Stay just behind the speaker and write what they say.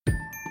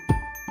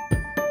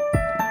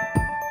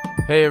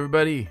Hey,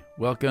 everybody.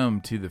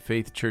 Welcome to the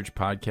Faith Church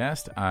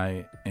Podcast.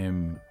 I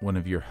am one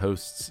of your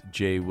hosts,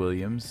 Jay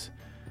Williams.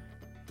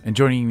 And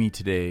joining me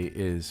today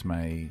is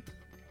my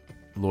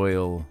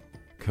loyal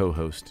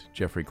co-host,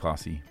 Jeffrey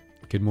Clossy.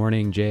 Good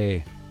morning,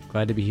 Jay.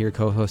 Glad to be here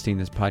co-hosting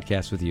this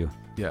podcast with you.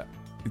 Yeah.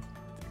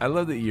 I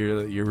love that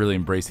you're really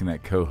embracing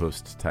that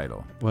co-host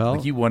title. Well,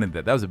 like you wanted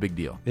that. That was a big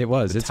deal. It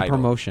was. It's title. a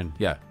promotion.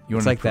 Yeah.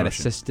 It's like that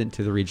assistant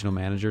to the regional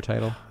manager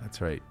title.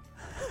 That's right.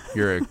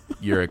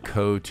 You're a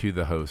co to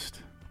the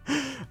host.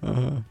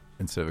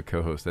 Instead of a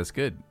co-host. That's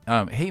good.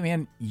 Hey,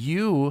 man,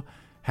 you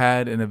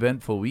had an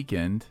eventful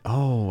weekend.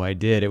 Oh, I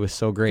did. It was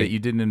so great. That you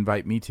didn't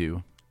invite me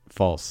to.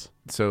 False.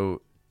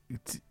 So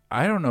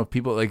I don't know if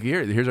people, like,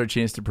 here's our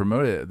chance to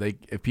promote it. Like,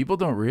 if people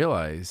don't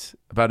realize,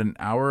 about an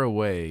hour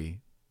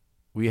away,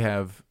 we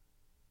have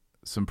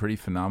some pretty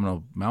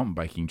phenomenal mountain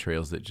biking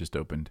trails that just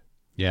opened.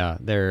 Yeah,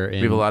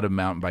 we have a lot of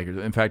mountain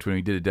bikers. In fact, when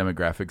we did a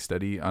demographic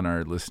study on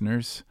our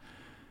listeners,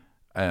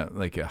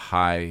 like a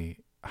high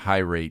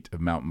rate of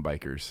mountain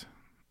bikers.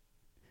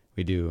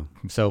 We do.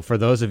 So for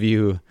those of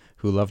you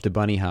who love to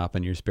bunny hop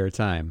in your spare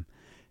time,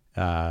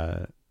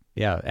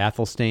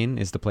 Athelstane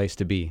is the place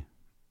to be.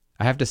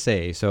 I have to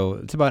say, so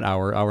it's about an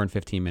hour and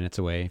 15 minutes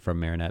away from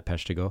Marinette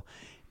Peshtigo,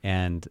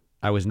 and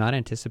I was not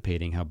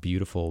anticipating how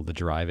beautiful the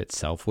drive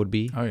itself would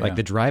be. Oh, yeah. Like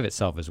the drive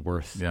itself is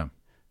worth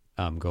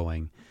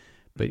going.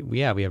 But we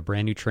have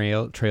brand new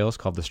trails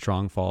called the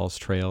Strong Falls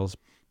Trails.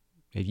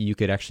 You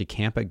could actually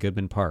camp at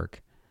Goodman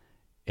Park,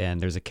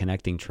 and there's a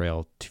connecting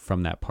trail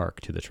from that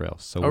park to the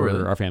trails. So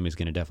really? Our family's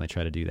going to definitely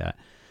try to do that.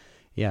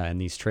 Yeah, and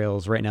these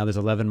trails, right now there's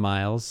 11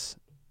 miles,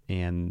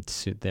 and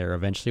there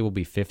eventually will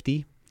be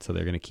 50, so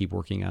they're going to keep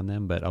working on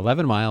them. But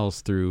 11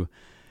 miles through,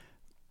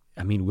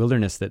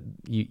 wilderness that,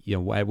 you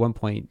know, at one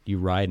point you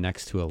ride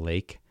next to a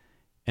lake,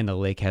 and the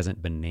lake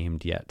hasn't been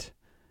named yet.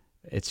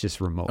 It's just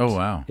remote. Oh,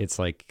 wow. It's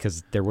like,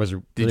 because there was...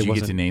 Did you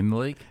get to name the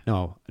lake?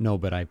 No,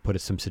 but I put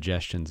some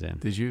suggestions in.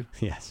 Did you?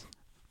 Yes.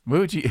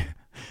 What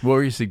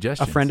were your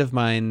suggestions? A friend of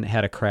mine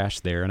had a crash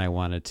there, and I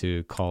wanted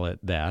to call it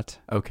that.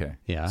 Okay.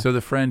 Yeah. So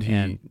the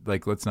friend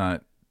let's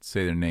not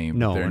say their name,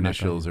 but their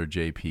initials are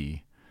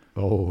JP.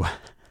 Oh.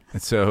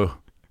 And so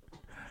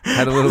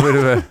had a little bit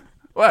of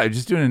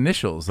just doing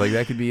initials. Like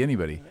that could be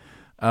anybody.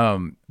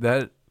 I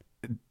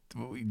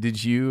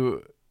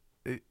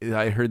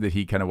heard that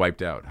he kind of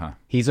wiped out, huh?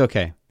 He's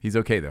okay. He's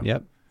okay though.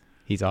 Yep.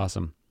 He's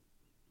awesome.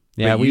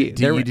 Yeah.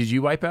 Did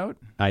you wipe out?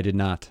 I did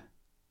not.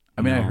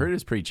 I mean, I heard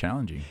it's pretty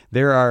challenging. I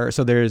don't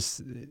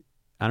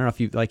know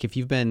if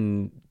you've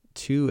been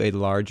to a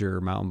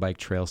larger mountain bike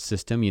trail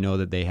system, you know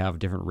that they have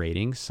different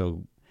ratings.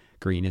 So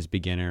green is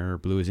beginner,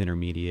 blue is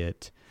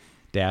intermediate,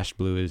 dashed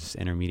blue is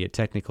intermediate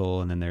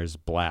technical, and then there's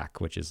black,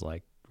 which is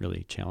like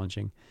really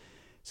challenging.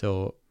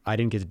 So I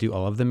didn't get to do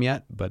all of them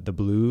yet, but the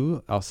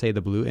blue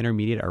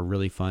intermediate are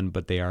really fun,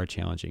 but they are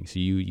challenging. So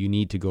you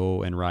need to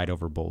go and ride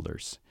over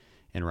boulders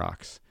and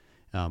rocks.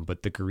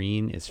 But the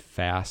green is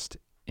fast,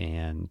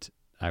 and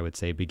I would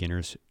say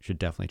beginners should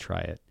definitely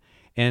try it.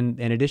 And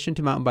in addition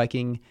to mountain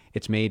biking,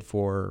 it's made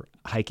for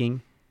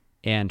hiking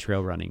and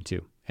trail running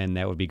too. And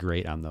that would be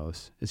great on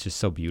those. It's just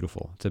so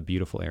beautiful. It's a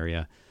beautiful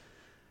area.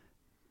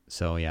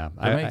 So yeah,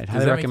 I'd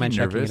highly recommend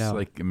checking it out.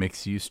 Like a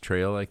mixed use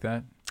trail like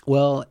that?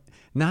 Well,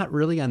 not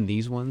really on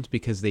these ones,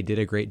 because they did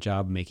a great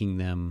job making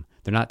them.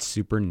 They're not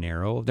super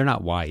narrow. They're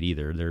not wide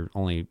either. They're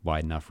only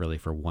wide enough really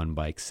for one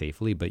bike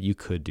safely, but you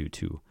could do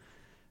two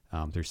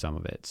through some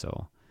of it.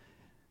 So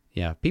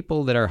yeah,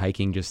 people that are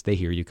hiking, they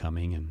hear you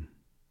coming, and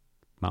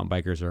mountain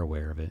bikers are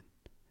aware of it.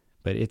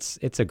 But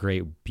it's a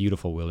great,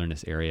 beautiful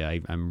wilderness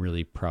area. I'm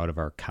really proud of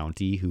our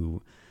county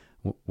who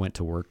went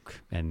to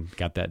work and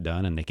got that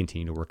done, and they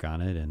continue to work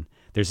on it. And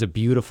there's a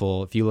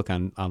beautiful, if you look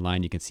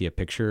online, you can see a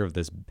picture of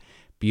this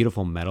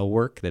beautiful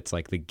metalwork that's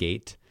like the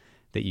gate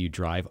that you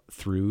drive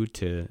through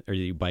or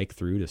you bike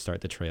through to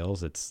start the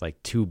trails. It's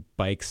like two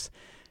bikes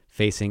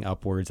facing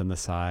upwards on the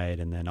side,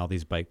 and then all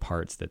these bike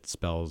parts that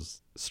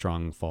spells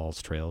Strong Falls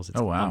Trails.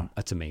 Oh, wow.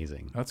 That's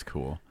amazing. That's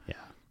cool. Yeah.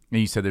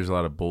 And you said there's a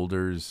lot of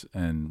boulders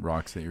and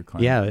rocks that you're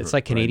climbing. Yeah, it's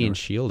like Canadian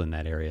Shield in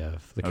that area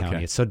of the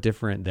county. It's so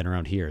different than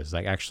around here. It's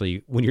like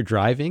actually when you're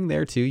driving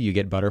there too, you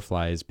get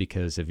butterflies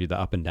because of the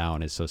up and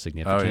down is so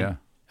significant.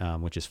 Oh, yeah.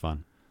 Which is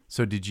fun.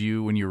 So did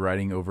you, when you're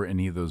riding over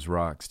any of those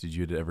rocks, did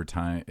you at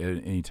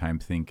any time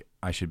think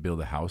I should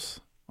build a house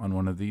on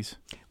one of these?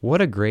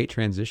 What a great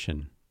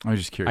transition. I was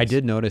just curious. I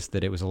did notice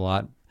that it was a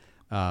lot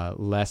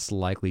less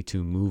likely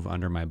to move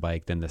under my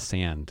bike than the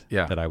sand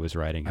that I was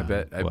riding on.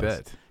 I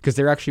bet. Because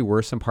there actually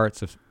were some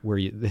parts of where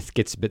it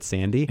gets a bit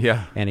sandy,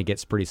 and it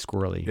gets pretty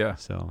squirrely. Yeah.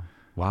 So,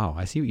 wow,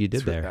 I see what you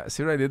did there.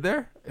 See what I did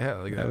there?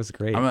 Yeah, that was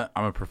great. I'm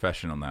a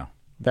professional now.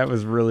 That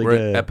was really We're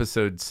good. At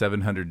episode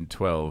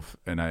 712,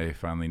 and I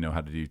finally know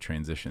how to do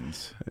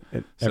transitions.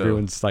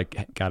 Everyone's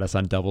got us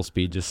on double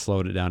speed, just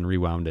slowed it down,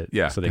 rewound it,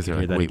 so they can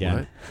hear that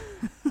again.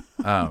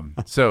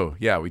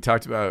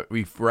 What?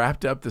 We've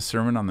wrapped up the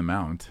Sermon on the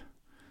Mount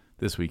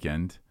this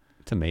weekend.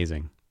 It's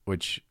amazing.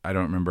 Which I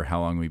don't remember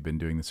how long we've been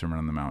doing the Sermon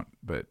on the Mount,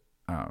 but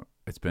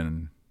it's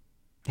been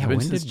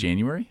since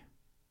January.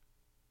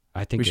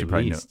 I think we should at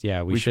probably least,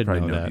 yeah, we should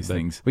probably know that. these But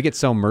things. we get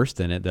so immersed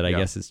in it that I Yeah.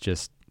 guess it's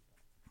just.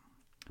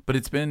 But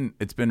it's been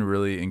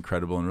really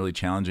incredible and really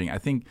challenging. I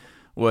think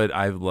what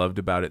I've loved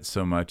about it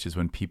so much is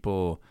when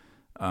people,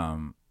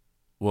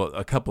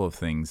 a couple of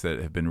things that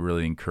have been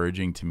really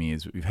encouraging to me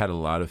is we've had a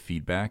lot of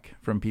feedback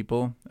from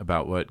people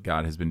about what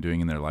God has been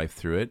doing in their life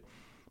through it.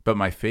 But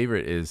my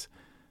favorite is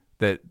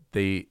that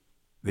they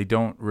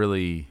don't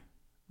really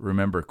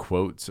remember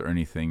quotes or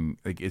anything.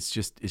 Like it's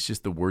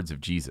just the words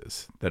of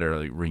Jesus that are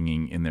like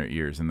ringing in their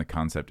ears and the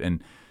concept.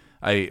 And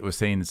I was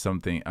saying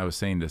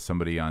to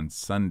somebody on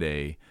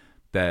Sunday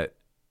that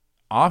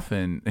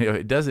often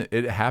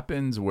it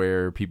happens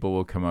where people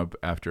will come up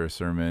after a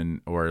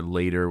sermon or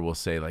later will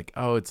say like,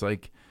 oh, it's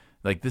like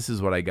this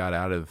is what I got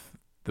out of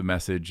the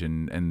message,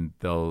 and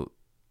they'll,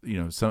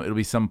 it'll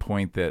be some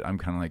point that I'm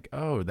kind of like,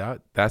 oh,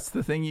 that's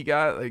the thing you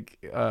got, like,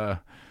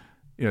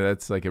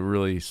 that's like a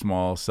really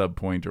small sub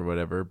point or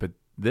whatever. But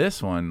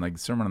this one, like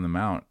Sermon on the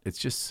Mount, it's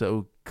just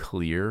so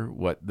clear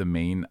what the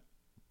main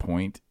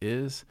point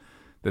is,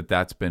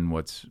 that's been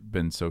what's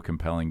been so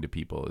compelling to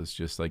people. Is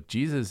just like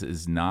Jesus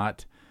is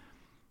not,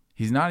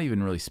 he's not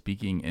even really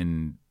speaking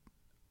in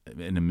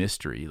a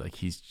mystery. Like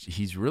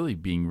he's really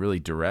being really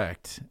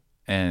direct,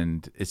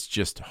 and it's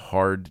just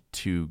hard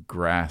to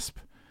grasp,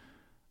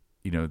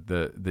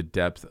 the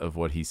depth of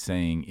what he's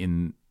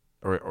saying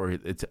or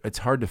it's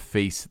hard to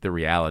face the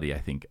reality, I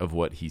think, of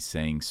what he's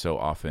saying so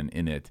often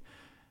in it,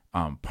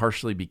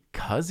 partially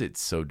because it's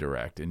so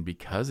direct and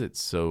because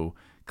it's so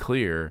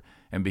clear,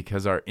 and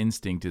because our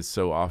instinct is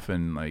so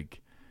often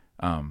like,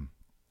 our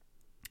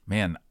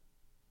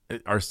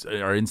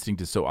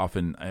instinct is so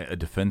often a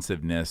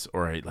defensiveness,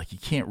 or like you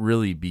can't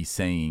really be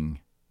saying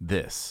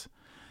this,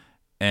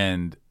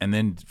 and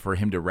then for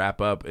him to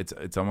wrap up,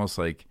 it's almost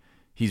like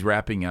he's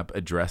wrapping up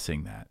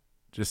addressing that,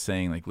 just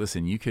saying like,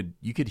 listen, you could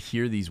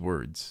hear these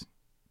words,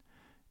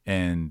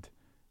 and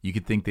you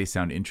could think they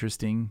sound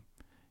interesting,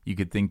 you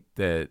could think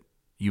that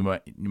you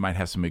might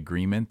have some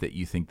agreement that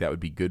you think that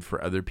would be good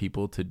for other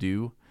people to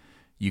do.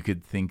 You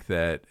could think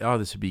that, oh,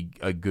 this would be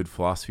a good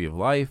philosophy of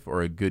life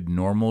or a good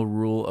normal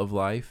rule of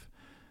life.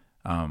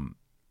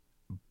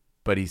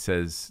 But he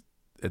says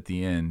at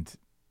the end,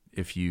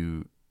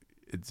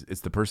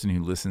 it's the person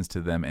who listens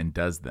to them and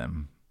does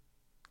them,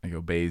 like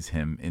obeys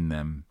him in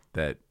them,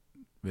 that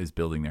is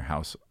building their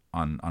house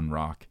on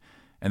rock,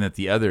 and that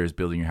the other is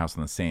building your house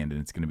on the sand and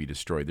it's going to be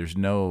destroyed. There's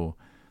no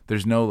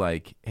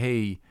like,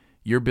 hey,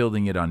 you're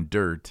building it on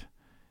dirt,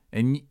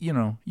 and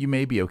you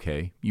may be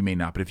okay, you may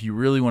not, but if you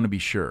really want to be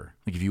sure,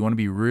 like if you want to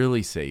be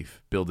really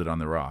safe, build it on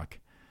the rock.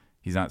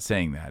 He's not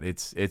saying that.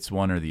 It's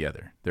one or the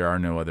other. There are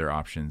no other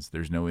options.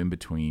 There's no in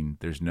between.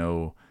 There's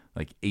no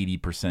like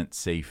 80%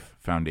 safe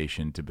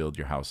foundation to build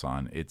your house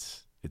on.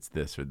 It's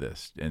this or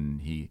this.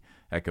 And he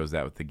echoes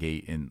that with the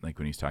gate, and like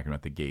when he's talking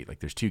about the gate, like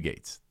there's two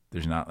gates.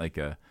 There's not like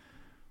a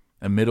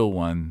middle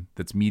one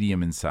that's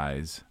medium in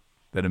size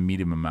that a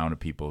medium amount of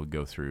people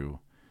go through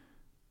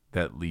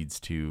that leads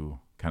to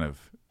kind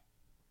of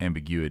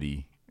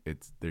ambiguity.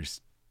 It's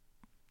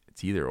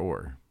either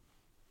or.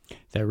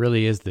 That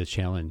really is the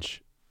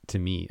challenge to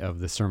me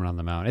of the Sermon on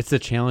the Mount. It's the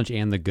challenge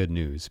and the good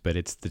news, but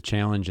it's the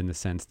challenge in the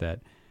sense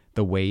that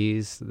the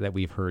ways that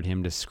we've heard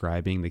him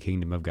describing the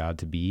kingdom of God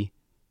to be,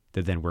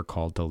 that then we're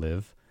called to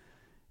live,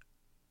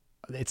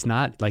 it's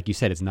not, like you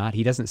said,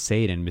 he doesn't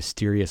say it in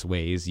mysterious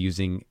ways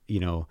using,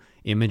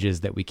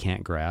 images that we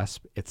can't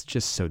grasp. It's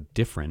just so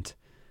different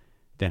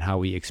than how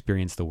we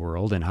experience the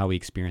world and how we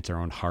experience our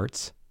own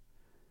hearts,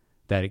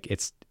 that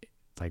it's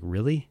like,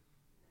 really?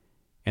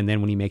 And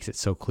then when he makes it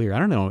so clear, I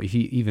don't know if he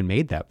even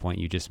made that point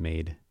you just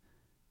made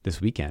this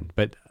weekend,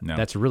 but No.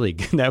 That's really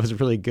good. That was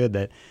really good,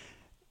 that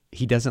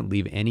he doesn't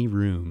leave any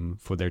room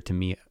for there to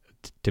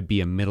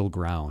be a middle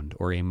ground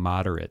or a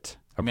moderate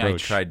approach. I mean, I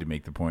tried to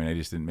make the point. I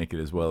just didn't make it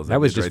as well as that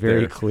was did just right very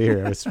there.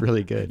 clear. It was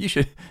really good.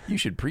 You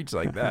should preach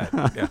like that.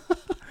 Yeah.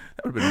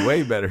 That would have been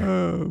way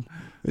better.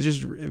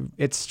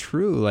 It's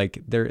true.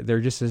 Like there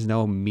just is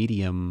no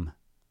medium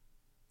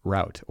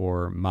route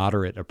or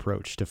moderate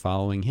approach to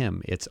following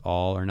him. It's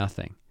all or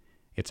nothing.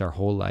 It's our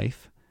whole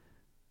life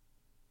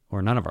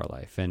or none of our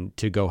life. And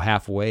to go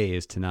halfway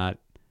is to not,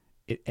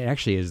 it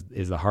actually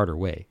is the harder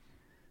way,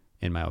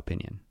 in my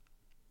opinion,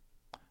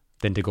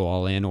 than to go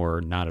all in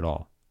or not at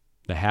all.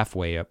 The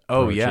halfway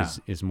approach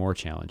is more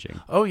challenging.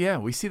 Oh yeah.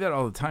 We see that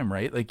all the time,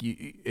 right? Like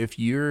if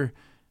you're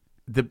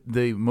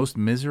the most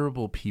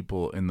miserable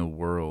people in the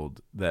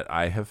world that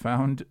I have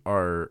found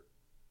are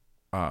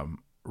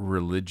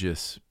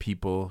religious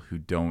people who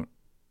don't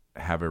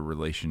have a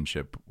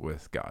relationship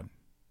with God.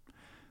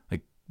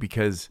 Like,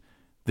 because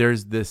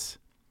there's this,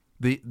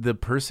 the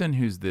person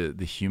who's the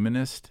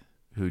humanist,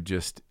 who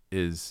just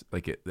is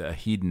like a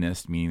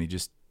hedonist, meaning they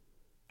just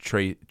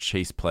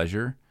chase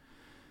pleasure.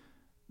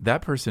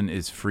 That person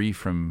is free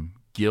from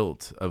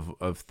guilt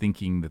of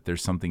thinking that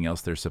there's something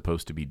else they're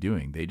supposed to be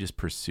doing. They just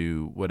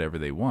pursue whatever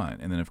they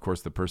want. And then, of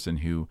course, the person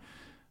who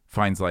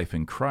finds life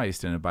in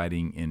Christ and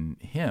abiding in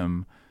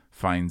him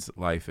finds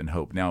life and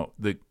hope. Now,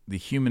 the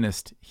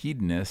humanist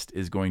hedonist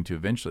is going to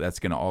eventually, that's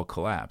going to all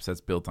collapse.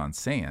 That's built on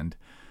sand.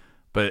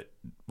 But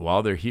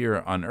while they're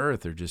here on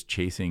earth, they're just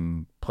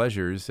chasing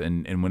pleasures.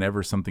 And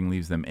whenever something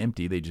leaves them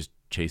empty, they just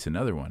chase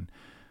another one.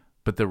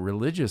 But the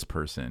religious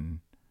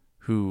person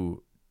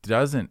who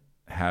doesn't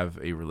have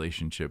a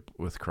relationship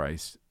with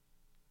Christ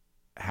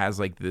has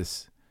like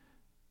this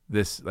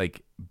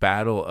like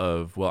battle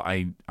of, well,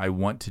 I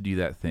want to do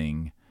that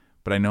thing,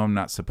 but I know I'm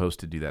not supposed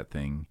to do that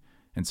thing.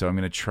 And so I'm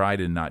going to try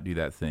to not do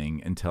that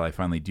thing until I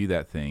finally do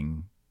that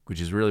thing, which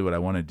is really what I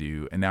want to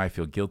do. And now I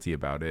feel guilty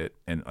about it.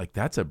 And like,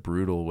 that's a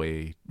brutal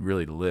way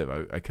really to live.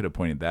 I could have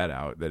pointed that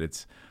out,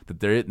 that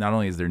there, not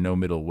only is there no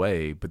middle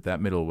way, but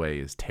that middle way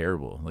is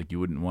terrible. Like, you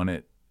wouldn't want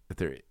it.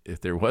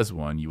 If there was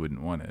one, you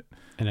wouldn't want it.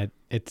 And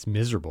it's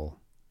miserable.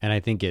 And I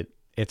think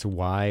it's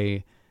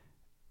why,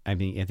 I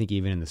think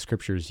even in the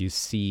scriptures, you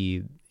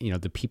see,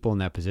 the people in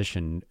that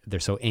position, they're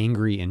so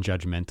angry and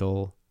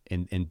judgmental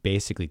and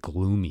basically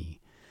gloomy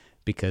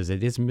because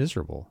it is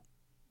miserable.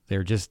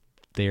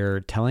 They're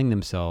telling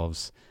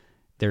themselves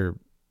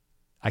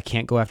I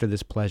can't go after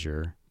this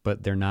pleasure,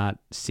 but they're not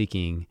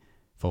seeking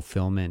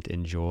fulfillment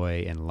and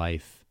joy and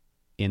life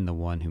in the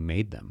one who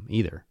made them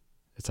either.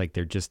 It's like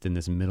they're just in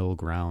this middle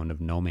ground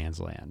of no man's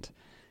land.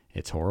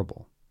 It's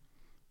horrible.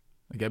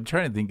 Like, I was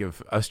trying to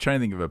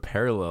think of a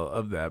parallel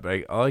of that,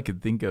 but all I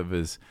could think of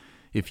is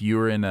if you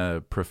were in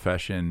a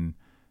profession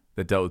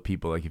that dealt with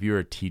people, like if you were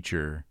a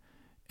teacher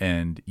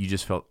and you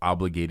just felt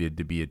obligated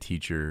to be a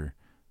teacher,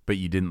 but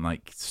you didn't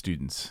like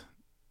students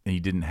and you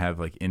didn't have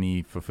like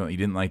any fulfillment.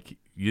 You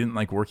didn't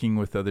like working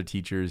with other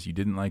teachers. You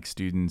didn't like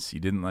students. You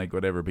didn't like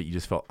whatever, but you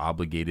just felt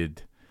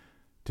obligated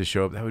to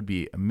show up. That would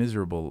be a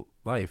miserable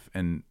life.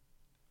 And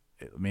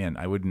man,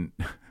 I wouldn't,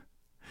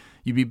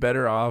 you'd be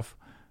better off,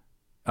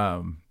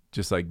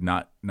 just like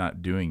not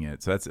doing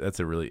it. So that's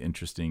a really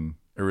interesting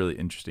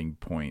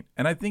point.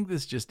 And I think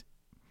this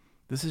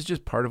is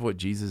just part of what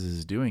Jesus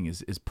is doing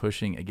is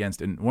pushing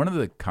against. And one of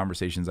the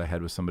conversations I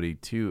had with somebody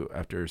too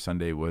after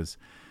Sunday was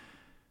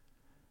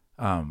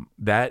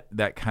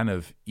that kind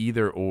of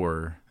either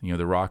or,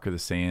 the rock or the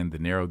sand, the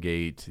narrow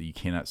gate, you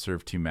cannot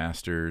serve two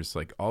masters,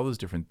 like all those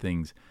different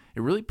things.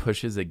 It really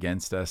pushes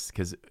against us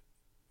because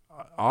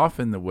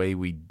often the way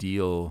we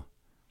deal,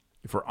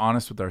 if we're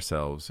honest with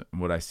ourselves,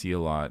 and what I see a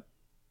lot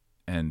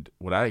and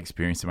what I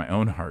experience in my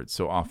own heart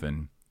so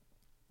often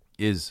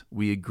is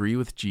we agree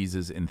with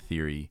Jesus in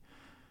theory,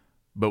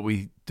 but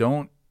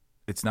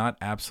it's not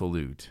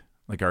absolute.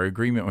 Like, our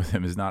agreement with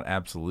him is not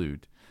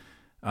absolute.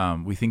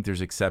 We think there's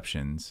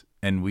exceptions,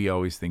 and we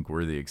always think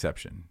we're the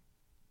exception.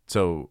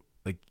 So,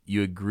 like,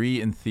 you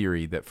agree in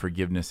theory that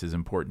forgiveness is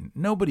important.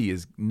 Nobody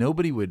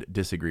would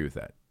disagree with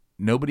that.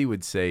 Nobody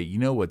would say,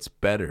 what's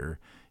better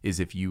is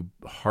if you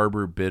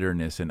harbor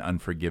bitterness and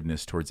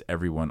unforgiveness towards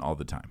everyone all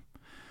the time.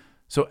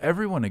 So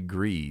everyone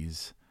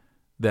agrees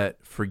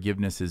that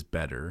forgiveness is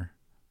better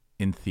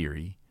in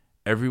theory.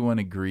 Everyone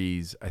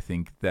agrees, I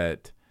think,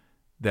 that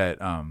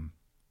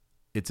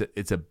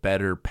it's a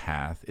better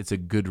path. It's a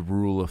good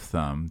rule of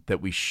thumb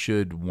that we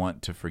should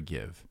want to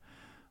forgive.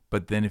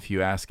 But then if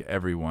you ask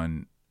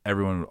everyone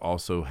would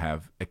also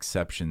have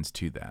exceptions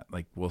to that.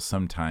 Like, well,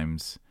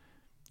 sometimes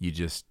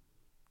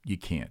you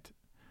can't,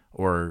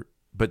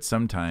 but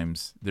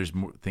sometimes there's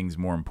things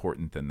more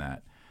important than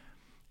that.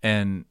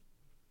 And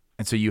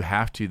so you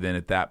have to then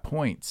at that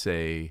point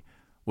say,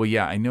 well,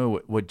 yeah, I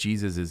know what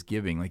Jesus is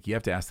giving. Like, you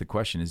have to ask the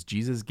question, is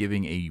Jesus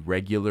giving a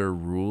regular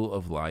rule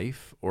of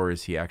life, or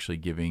is he actually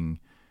giving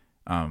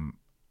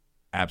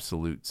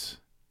absolutes,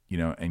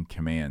 and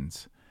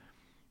commands,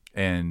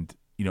 and,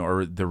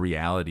 or the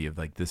reality of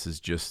like, this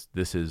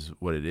is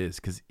what it is.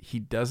 Because he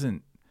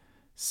doesn't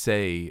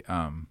say,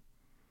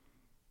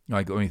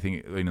 like, let me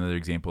think another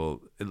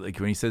example. Like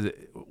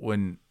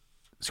when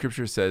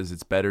Scripture says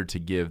it's better to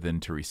give than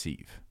to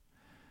receive.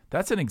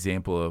 That's an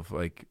example of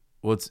like,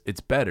 well, it's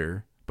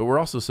better, but we're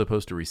also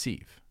supposed to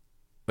receive.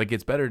 Like,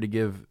 it's better to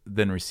give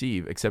than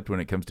receive, except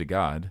when it comes to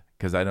God,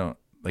 because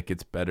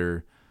it's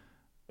better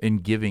in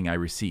giving I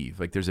receive.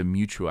 Like, there's a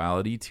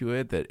mutuality to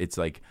it that it's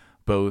like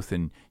both,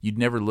 and you'd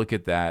never look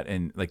at that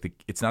and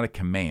like it's not a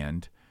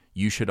command.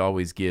 You should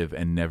always give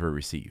and never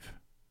receive.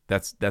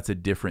 That's a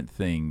different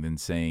thing than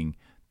saying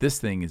this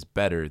thing is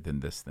better than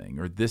this thing,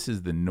 or this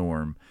is the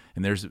norm.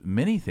 And there's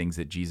many things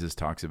that Jesus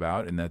talks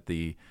about and that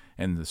the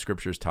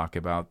scriptures talk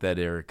about that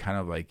are kind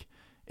of like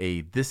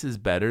this is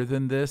better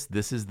than this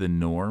is the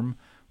norm,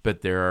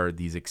 but there are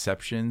these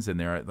exceptions, and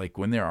there are, like,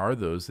 when there are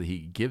those, he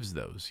gives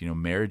those.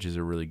 Marriage is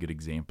a really good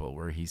example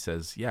where he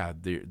says, yeah,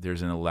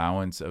 there's an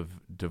allowance of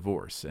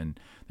divorce, and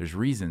there's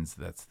reasons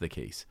that's the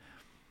case.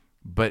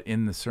 But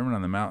in the Sermon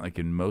on the Mount, like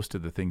in most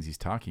of the things he's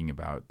talking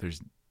about,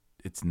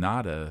 it's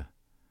not a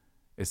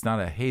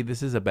hey,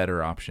 this is a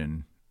better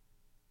option.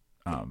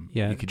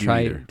 You could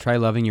try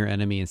loving your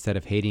enemy instead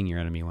of hating your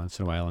enemy once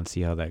in a while and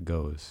see how that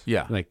goes.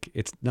 Yeah. Like,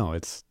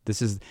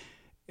 this is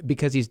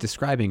because he's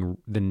describing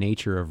the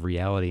nature of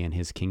reality in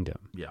his kingdom.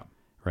 Yeah.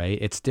 Right.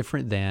 It's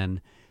different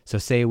than, so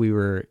say we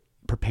were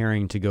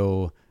preparing to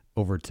go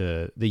over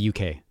to the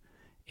UK,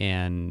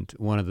 and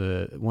one of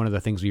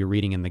the things we were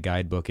reading in the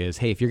guidebook is,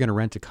 hey, if you're going to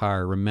rent a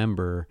car,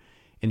 remember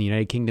In the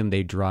United Kingdom,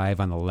 they drive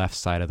on the left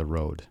side of the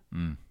road.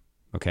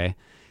 Okay?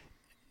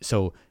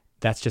 So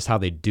that's just how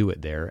they do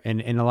it there.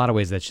 And in a lot of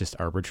ways, that's just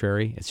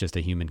arbitrary. It's just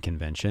a human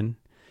convention.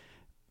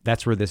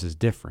 That's where this is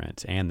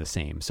different and the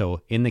same.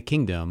 So in the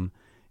kingdom,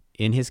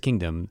 in his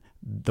kingdom,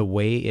 the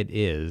way it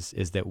is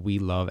that we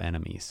love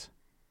enemies.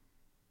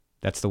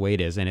 That's the way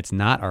it is. And it's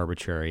not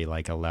arbitrary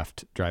like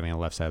driving on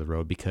the left side of the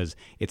road, because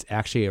it's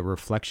actually a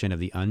reflection of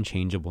the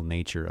unchangeable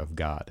nature of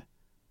God.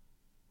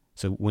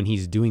 So when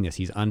he's doing this,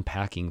 he's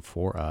unpacking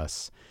for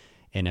us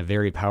in a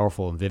very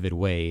powerful and vivid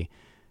way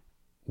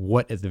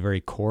what is the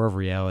very core of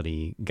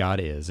reality God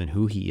is and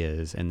who he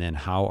is, and then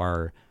how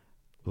our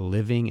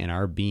living and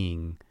our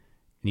being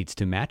needs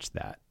to match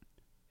that.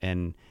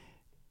 And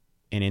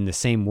in the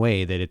same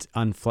way that it's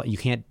you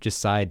can't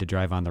decide to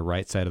drive on the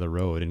right side of the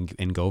road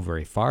and go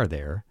very far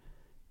there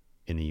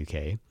in the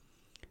UK.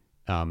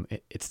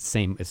 It's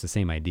the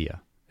same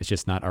idea. It's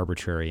just not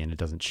arbitrary, and it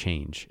doesn't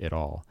change at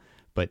all.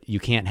 But you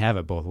can't have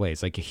it both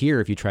ways. Like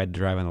here, if you tried to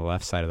drive on the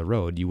left side of the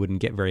road, you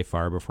wouldn't get very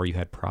far before you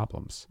had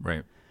problems.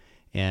 Right.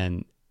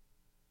 And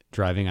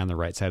driving on the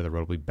right side of the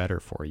road will be better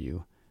for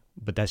you.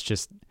 But that's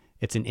just,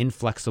 it's an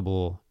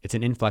inflexible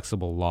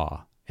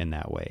law in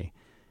that way.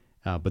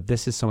 But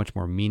this is so much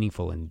more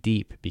meaningful and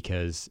deep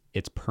because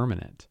it's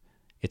permanent.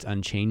 It's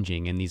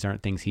unchanging. And these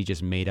aren't things he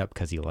just made up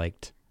because he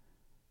liked.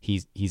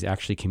 He's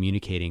actually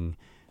communicating.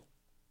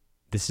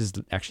 This is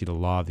actually the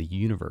law of the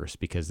universe,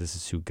 because this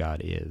is who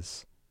God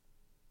is.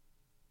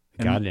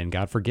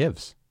 God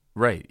forgives.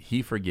 Right.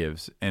 He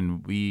forgives,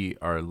 and we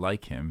are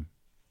like him.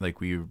 Like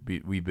we've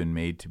been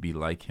made to be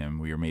like him.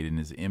 We are made in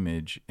his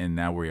image, and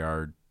now we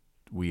are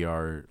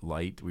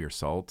light, we are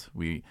salt.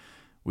 We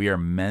are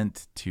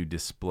meant to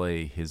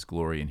display his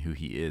glory and who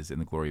he is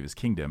and the glory of his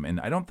kingdom. And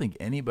I don't think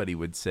anybody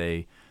would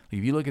say, like,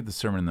 if you look at the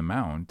Sermon on the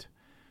Mount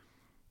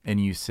and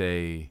you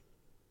say,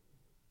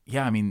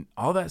 yeah, I mean,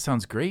 all that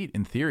sounds great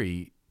in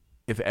theory.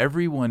 If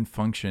everyone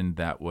functioned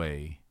that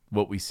way,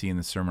 what we see in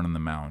the Sermon on the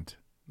Mount,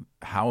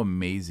 how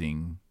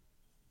amazing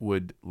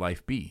would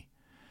life be?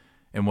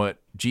 And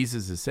what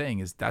Jesus is saying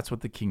is that's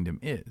what the kingdom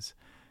is.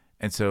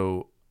 And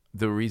so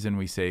the reason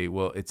we say,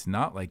 well, it's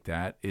not like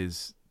that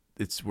is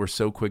we're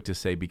so quick to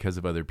say because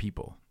of other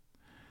people.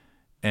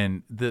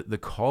 And the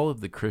call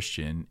of the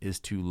Christian is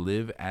to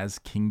live as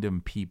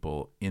kingdom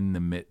people in the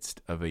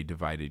midst of a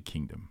divided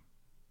kingdom,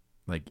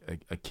 like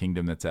a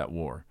kingdom that's at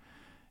war.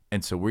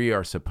 And so we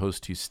are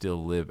supposed to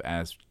still live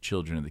as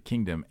children of the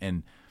kingdom.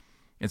 And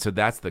so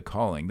that's the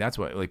calling. That's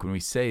why, like, when we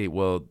say,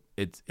 well,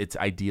 it's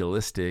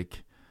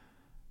idealistic,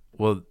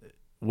 well,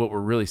 what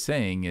we're really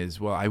saying is,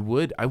 well, I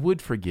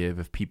would forgive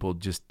if people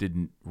just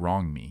didn't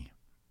wrong me.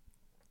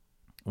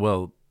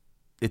 Well,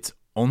 it's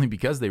only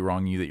because they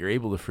wrong you that you're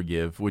able to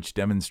forgive, which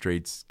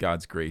demonstrates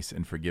God's grace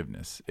and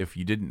forgiveness. If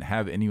you didn't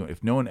have anyone,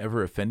 if no one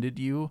ever offended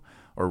you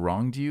or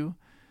wronged you,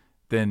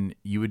 then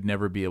you would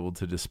never be able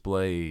to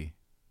display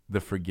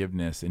the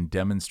forgiveness and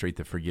demonstrate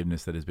the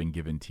forgiveness that has been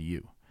given to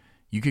you.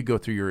 You could go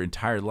through your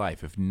entire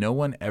life. If no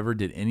one ever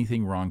did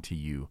anything wrong to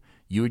you,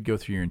 you would go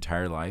through your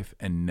entire life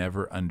and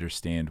never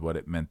understand what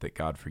it meant that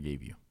God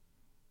forgave you.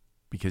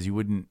 Because you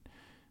wouldn't,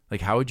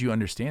 like, how would you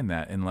understand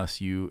that unless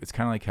it's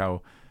kind of like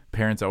how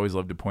parents always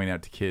love to point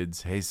out to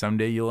kids, hey,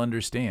 someday you'll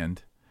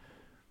understand.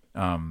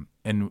 And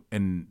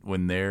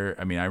when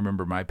I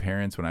remember my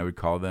parents, when I would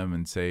call them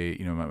and say,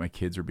 my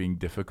kids are being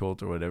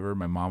difficult or whatever,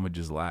 my mom would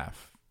just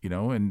laugh,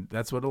 and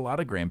that's what a lot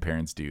of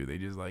grandparents do. They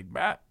just like,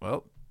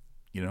 well,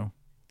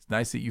 it's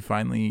nice that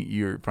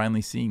you're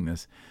finally seeing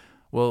this.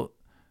 Well,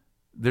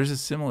 there's a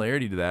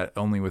similarity to that,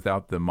 only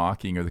without the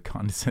mocking or the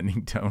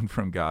condescending tone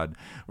from God,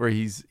 where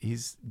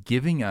he's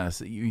giving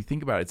us, you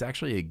think about it, it's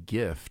actually a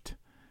gift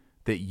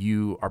that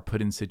you are put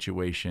in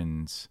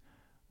situations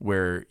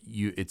where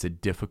it's a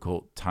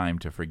difficult time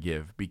to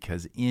forgive,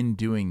 because in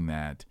doing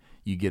that,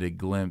 you get a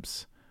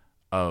glimpse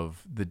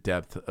of the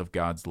depth of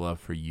God's love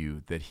for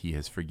you, that he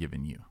has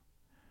forgiven you.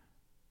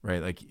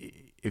 Right? Like,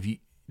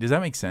 does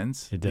that make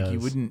sense? It does.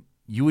 Like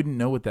you wouldn't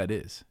know what that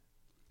is.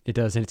 It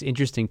does. And it's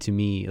interesting to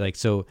me, like,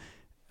 so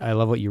I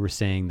love what you were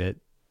saying,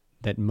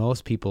 that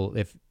most people,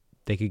 if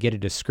they could get a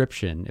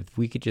description, if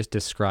we could just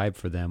describe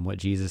for them what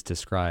Jesus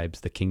describes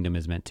the kingdom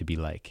is meant to be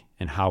like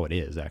and how it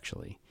is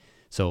actually.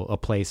 So a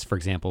place, for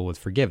example, with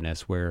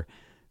forgiveness, where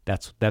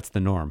that's the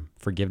norm.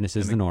 Forgiveness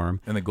is the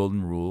norm. And the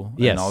golden rule.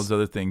 Yes. And all those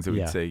other things that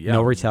we'd say.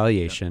 No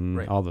retaliation,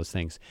 right. All those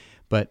things.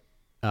 But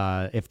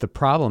if the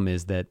problem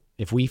is that,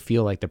 if we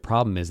feel like the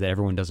problem is that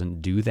everyone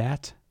doesn't do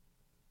that,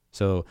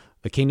 so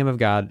the kingdom of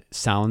God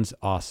sounds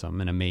awesome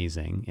and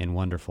amazing and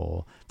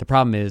wonderful. The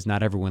problem is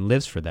not everyone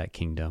lives for that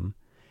kingdom.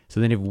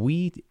 So then if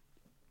we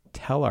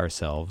tell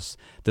ourselves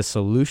the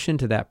solution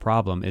to that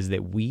problem is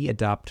that we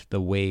adopt the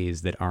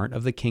ways that aren't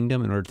of the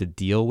kingdom in order to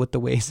deal with the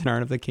ways that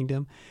aren't of the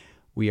kingdom,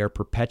 we are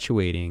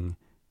perpetuating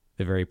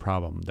the very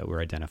problem that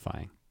we're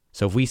identifying.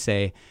 So if we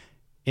say,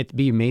 it'd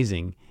be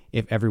amazing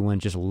if everyone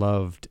just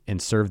loved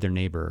and served their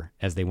neighbor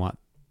as they want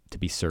to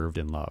be served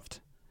and loved.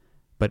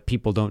 But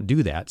people don't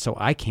do that, so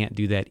I can't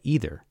do that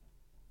either.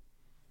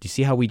 Do you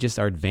see how we just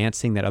are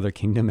advancing that other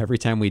kingdom every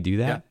time we do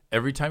that? Yeah,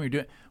 every time you're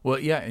doing well,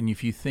 yeah. And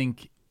if you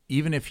think,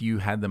 even if you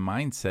had the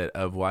mindset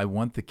of, well, I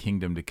want the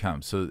kingdom to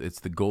come, so it's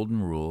the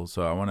golden rule.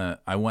 So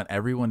I want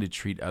everyone to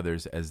treat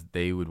others as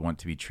they would want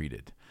to be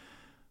treated.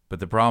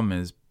 But the problem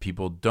is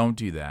people don't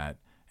do that,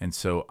 and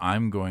so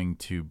I'm going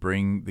to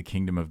bring the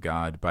kingdom of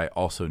God by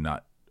also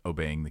not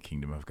obeying the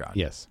kingdom of God.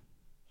 Yes,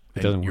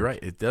 it doesn't. You're right.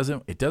 It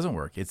doesn't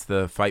work. It's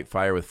the fight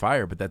fire with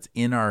fire, but that's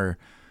in our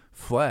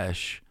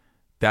flesh.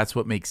 That's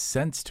what makes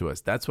sense to us.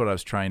 That's what I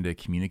was trying to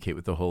communicate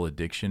with the whole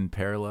addiction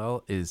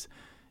parallel is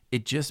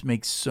it just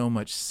makes so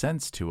much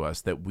sense to us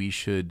that we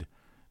should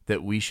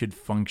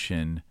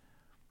function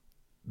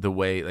the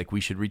way, like we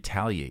should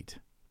retaliate,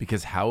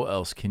 because how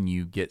else can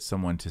you get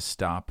someone to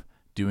stop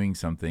doing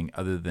something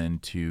other than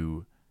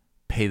to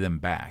pay them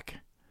back?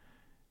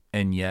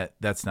 And yet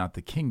that's not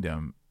the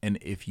kingdom. And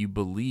if you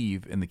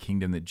believe in the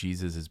kingdom that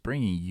Jesus is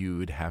bringing, you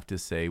would have to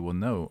say, well,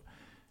 no,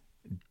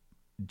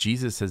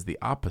 Jesus says the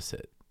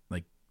opposite.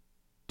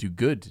 Do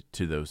good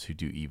to those who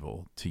do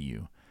evil to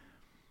you.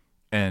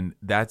 And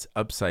that's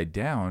upside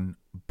down.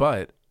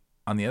 But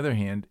on the other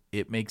hand,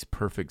 it makes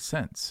perfect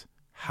sense.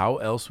 How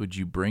else would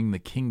you bring the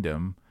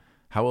kingdom?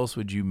 How else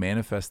would you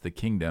manifest the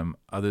kingdom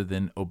other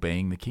than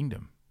obeying the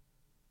kingdom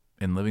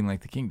and living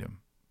like the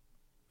kingdom?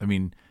 I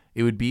mean,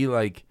 it would be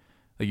like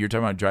you're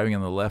talking about driving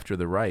on the left or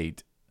the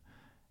right.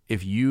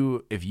 If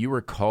you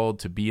were called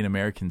to be an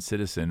American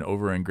citizen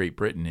over in Great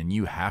Britain and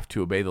you have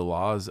to obey the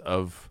laws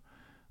of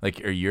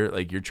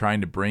you're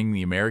trying to bring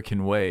the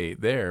American way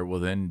there, well,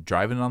 then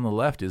driving on the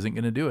left isn't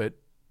going to do it.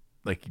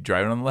 Like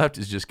driving on the left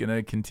is just going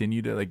to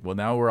continue to well,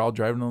 now we're all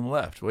driving on the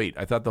left. Wait,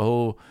 I thought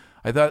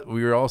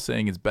we were all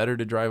saying it's better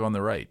to drive on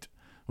the right,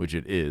 which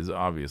it is,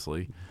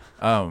 obviously.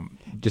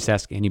 Just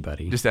ask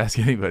anybody. Just ask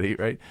anybody,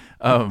 right?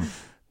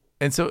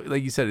 And so,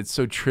 like you said, it's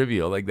so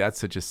trivial. Like that's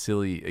such a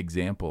silly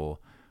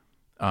example.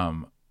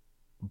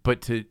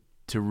 But to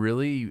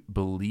really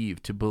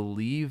believe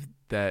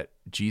that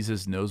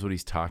Jesus knows what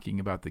he's talking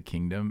about the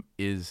kingdom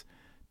is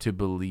to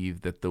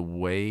believe that the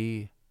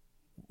way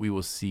we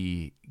will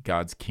see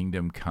God's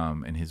kingdom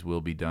come and his will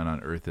be done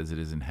on earth as it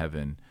is in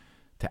heaven,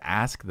 to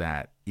ask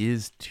that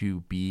is to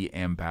be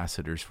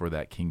ambassadors for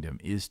that kingdom,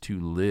 is to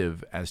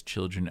live as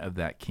children of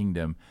that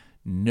kingdom,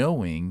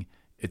 knowing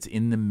it's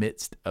in the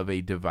midst of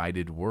a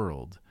divided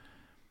world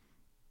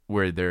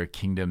where there are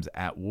kingdoms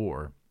at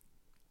war.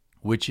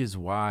 Which is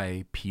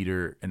why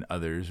Peter and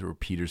others, or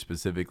Peter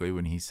specifically,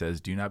 when he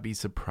says, do not be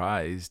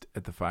surprised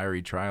at the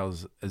fiery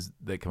trials as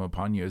that come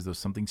upon you as though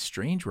something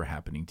strange were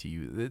happening to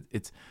you.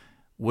 It's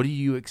what do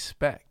you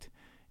expect?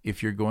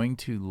 If you're going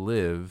to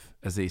live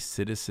as a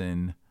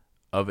citizen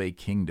of a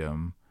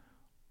kingdom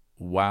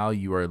while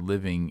you are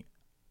living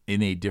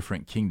in a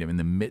different kingdom, in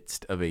the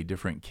midst of a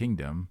different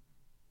kingdom,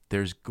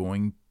 it's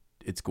going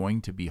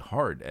to be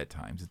hard at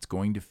times. It's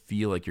going to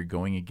feel like you're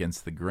going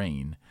against the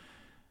grain.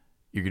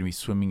 You're going to be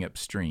swimming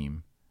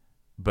upstream.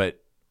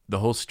 But the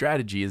whole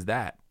strategy is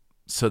that,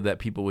 so that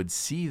people would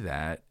see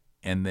that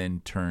and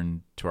then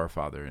turn to our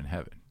Father in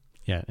heaven.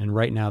 Yeah, and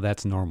right now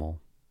that's normal.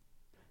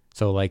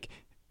 So like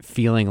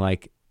feeling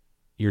like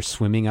you're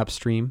swimming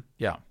upstream,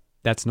 yeah,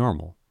 that's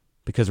normal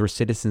because we're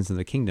citizens of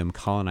the kingdom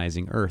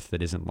colonizing earth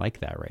that isn't like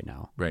that right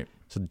now. Right.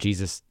 So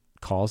Jesus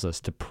calls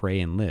us to pray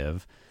and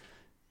live,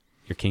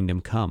 your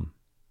kingdom come,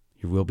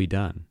 your will be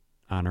done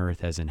on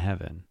earth as in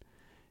heaven.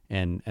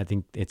 And I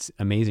think it's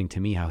amazing to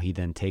me how he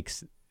then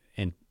takes,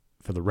 and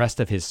for the rest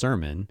of his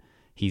sermon,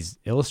 he's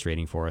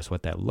illustrating for us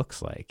what that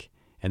looks like.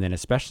 And then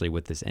especially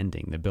with this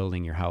ending, the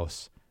building your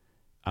house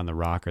on the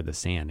rock or the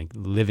sand, and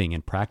living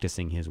and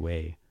practicing his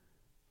way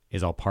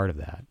is all part of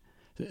that.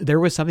 There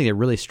was something that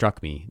really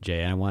struck me,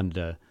 Jay, and I wanted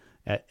to,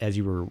 as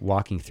you were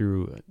walking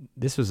through,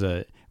 this was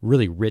a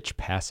really rich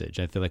passage.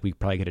 I feel like we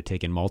probably could have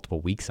taken multiple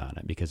weeks on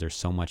it because there's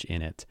so much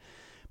in it.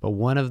 But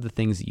one of the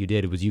things that you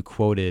did was you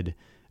quoted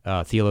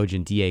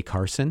theologian D.A.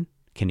 Carson,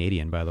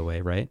 Canadian, by the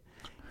way, right?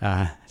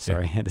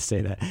 Sorry, I had to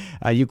say that.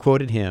 You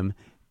quoted him,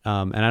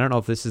 and I don't know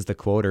if this is the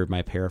quote or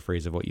my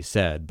paraphrase of what you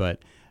said,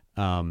 but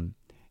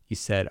you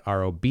said,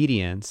 our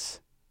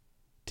obedience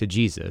to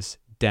Jesus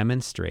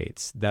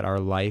demonstrates that our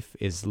life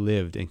is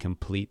lived in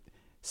complete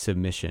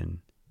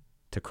submission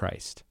to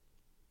Christ.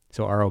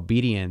 So our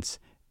obedience,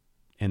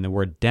 and the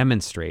word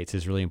demonstrates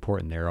is really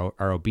important there.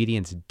 Our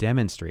obedience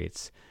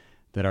demonstrates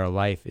that our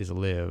life is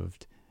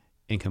lived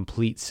in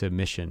complete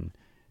submission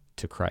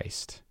to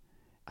Christ.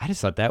 I just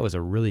thought that was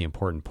a really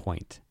important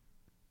point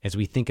as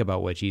we think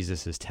about what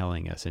Jesus is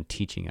telling us and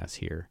teaching us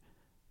here,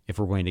 if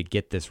we're going to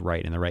get this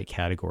right in the right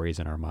categories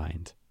in our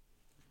mind.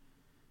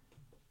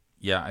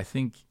 Yeah, I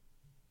think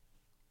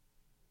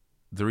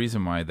the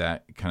reason why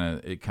that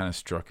kind of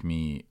struck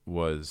me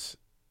was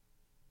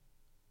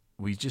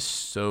we just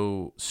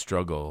so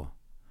struggle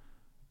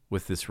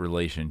with this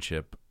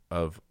relationship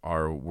of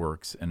our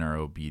works and our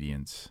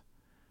obedience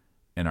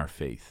and our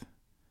faith.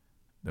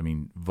 I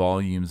mean,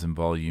 volumes and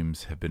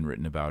volumes have been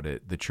written about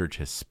it. The church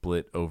has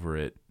split over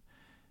it.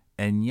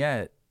 And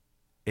yet,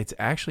 it's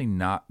actually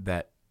not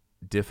that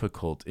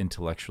difficult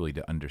intellectually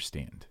to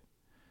understand.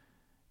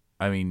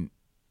 I mean,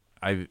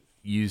 I've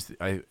used,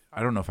 I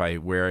don't know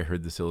where I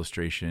heard this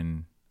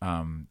illustration.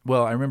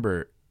 Well, I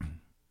remember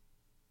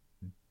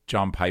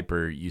John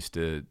Piper used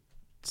to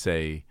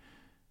say,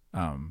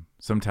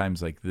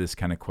 sometimes like this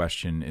kind of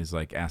question is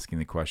like asking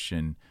the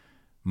question,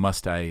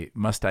 must I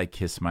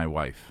kiss my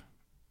wife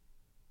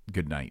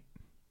goodnight?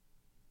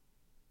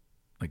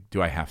 Like,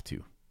 do I have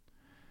to?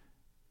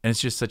 And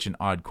it's just such an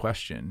odd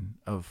question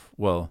of,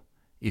 well,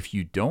 if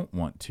you don't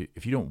want to,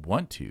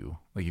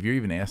 like if you're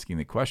even asking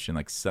the question,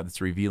 like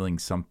that's revealing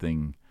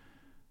something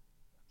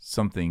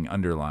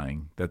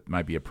underlying that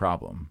might be a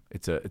problem.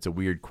 It's a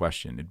weird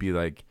question. It'd be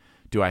like,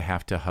 do I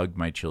have to hug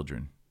my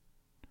children?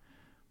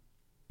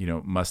 You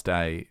know, must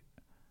I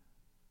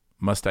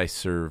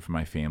serve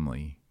my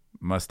family?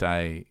 Must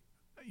I,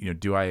 you know,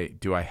 do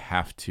I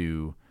have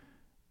to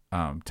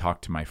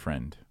talk to my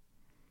friend?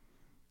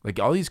 Like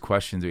all these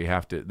questions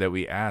that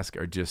we ask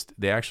are just,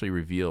 they actually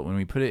reveal, when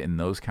we put it in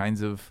those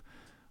kinds of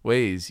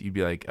ways, you'd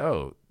be like,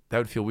 oh, that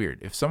would feel weird.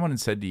 If someone had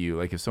said to you,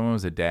 like if someone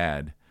was a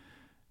dad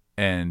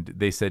and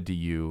they said to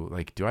you,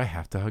 like, do I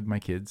have to hug my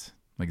kids?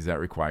 Like, is that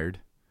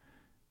required?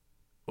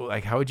 Well,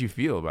 like, how would you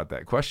feel about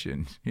that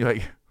question? You're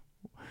like,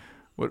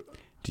 what?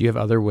 Do you have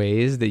other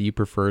ways that you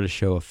prefer to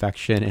show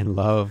affection and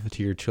love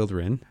to your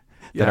children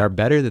that are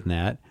better than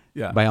that?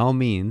 Yeah. By all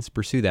means,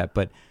 pursue that.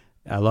 But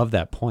I love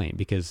that point,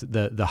 because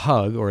the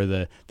hug or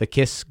the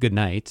kiss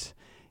goodnight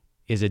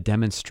is a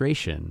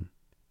demonstration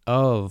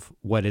of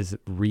what is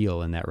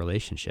real in that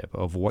relationship,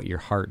 of what your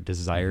heart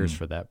desires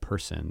for that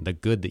person, the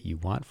good that you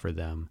want for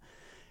them.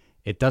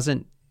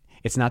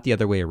 It's not the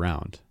other way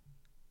around.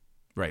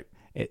 Right.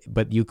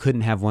 But you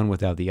couldn't have one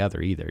without the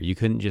other either. You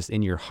couldn't just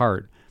in your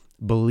heart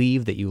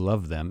believe that you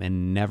love them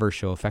and never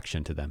show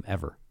affection to them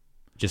ever.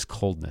 Just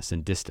coldness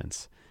and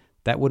distance.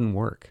 That wouldn't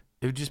work.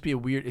 It would just be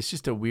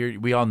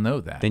we all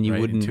know that. Then you right?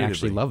 wouldn't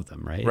actually love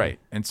them, right? Right.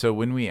 And so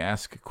when we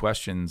ask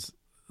questions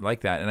like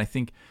that, and I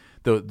think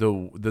then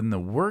the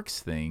works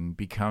thing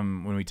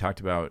become, when we talked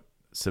about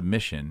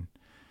submission,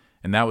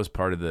 and that was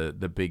part of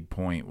the big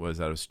point was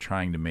I was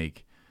trying to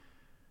make,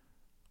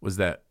 was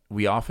that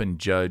we often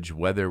judge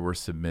whether we're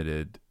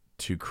submitted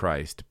to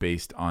Christ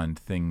based on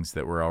things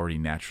that we're already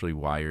naturally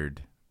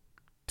wired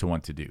to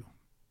want to do.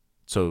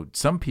 So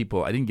some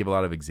people, I didn't give a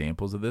lot of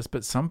examples of this,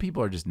 but some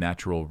people are just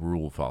natural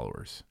rule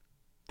followers.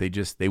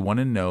 They want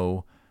to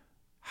know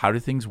how do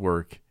things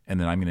work, and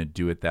then I'm going to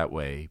do it that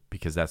way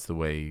because that's the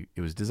way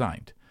it was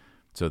designed.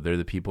 So they're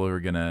the people who are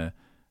going to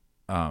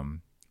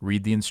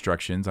read the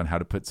instructions on how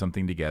to put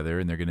something together,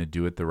 and they're going to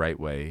do it the right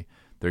way.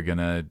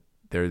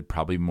 They're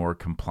probably more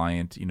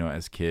compliant, you know,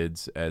 as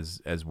kids,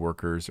 as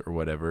workers or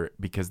whatever,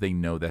 because they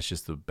know that's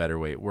just the better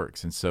way it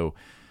works. And so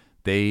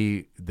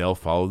they'll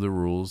follow the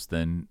rules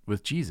then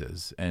with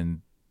Jesus,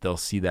 and they'll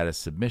see that as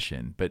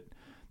submission. But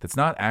that's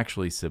not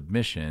actually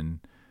submission.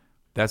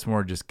 That's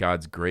more just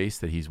God's grace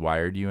that he's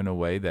wired you in a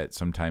way that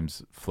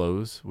sometimes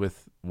flows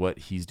with what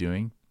he's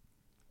doing.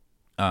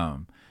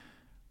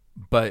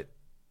 But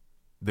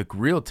the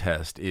real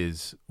test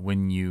is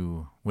when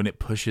it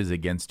pushes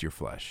against your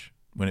flesh,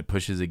 when it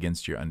pushes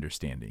against your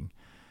understanding.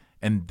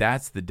 And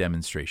that's the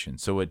demonstration.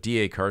 So what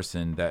D.A.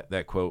 Carson,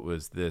 that quote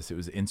was this: it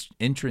was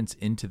entrance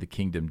into the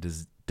kingdom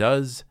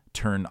does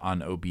turn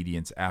on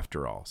obedience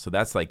after all. So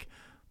that's like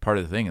part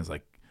of the thing is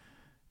like,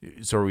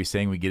 so are we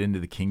saying we get into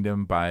the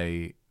kingdom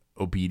by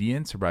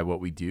obedience or by what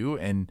we do?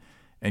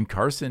 And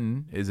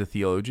Carson is a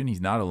theologian.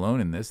 He's not alone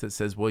in this, that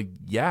says, well,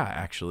 yeah,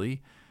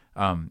 actually,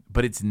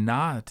 but it's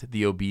not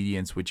the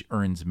obedience which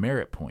earns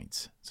merit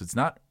points. So it's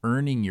not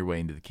earning your way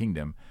into the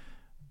kingdom,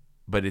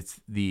 but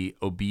it's the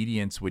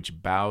obedience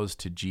which bows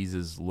to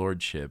Jesus'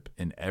 lordship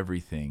in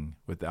everything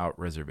without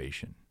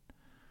reservation.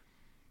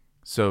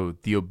 So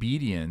the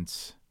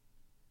obedience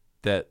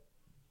that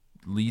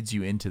leads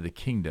you into the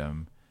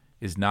kingdom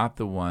is not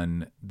the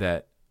one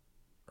that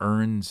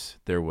earns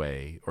their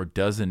way or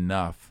does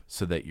enough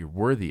so that you're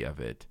worthy of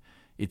it.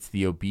 It's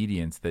the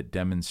obedience that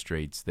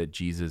demonstrates that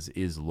Jesus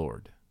is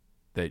Lord,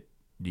 that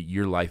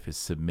your life is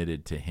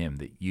submitted to him,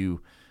 that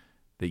you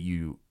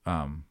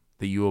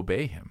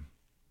obey him.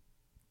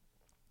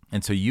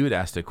 And so you had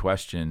asked a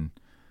question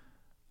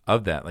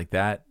of that, like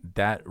that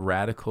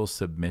radical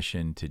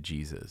submission to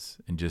Jesus,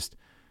 and just,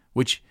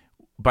 which,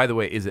 by the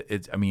way,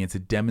 it's a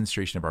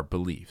demonstration of our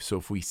belief. So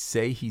if we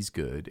say he's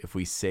good, if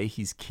we say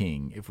he's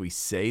king, if we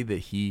say that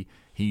he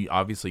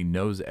obviously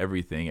knows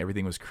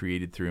everything was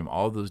created through him,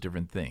 all those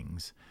different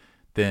things,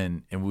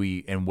 then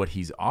and what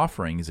he's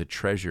offering is a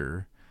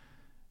treasure,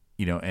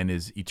 you know, and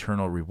his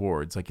eternal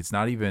rewards. Like, it's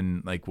not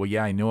even like, well,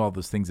 yeah, I know all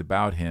those things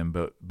about him,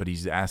 but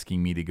he's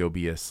asking me to go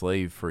be a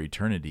slave for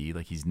eternity.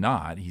 Like, he's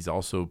not. He's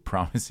also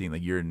promising,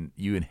 like,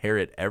 you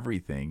inherit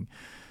everything.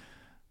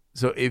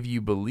 So if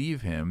you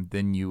believe him,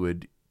 then you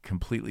would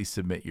completely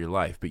submit your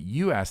life. But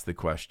you asked the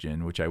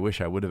question, which I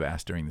wish I would have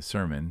asked during the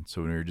sermon.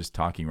 So when we were just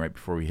talking right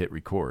before we hit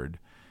record,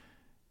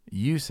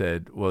 you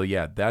said, well,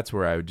 yeah, that's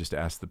where I would just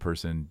ask the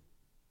person,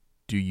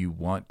 do you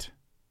want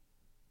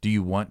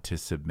to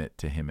submit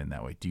to him in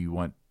that way?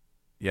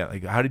 Yeah,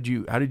 like how did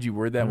you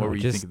word that? What were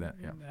you just thinking of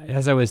that? Yeah.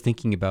 As I was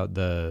thinking about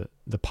the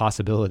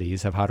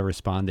possibilities of how to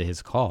respond to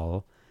his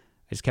call,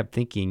 I just kept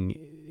thinking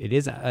it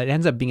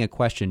ends up being a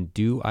question: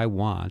 do I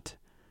want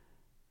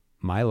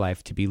my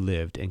life to be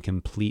lived in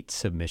complete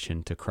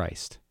submission to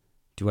Christ?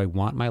 Do I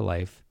want my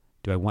life?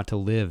 Do I want to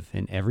live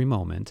in every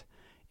moment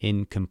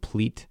in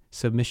complete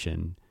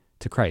submission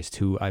to Christ,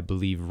 who I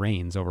believe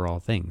reigns over all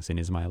things and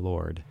is my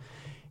Lord?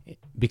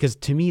 Because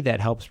to me,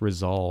 that helps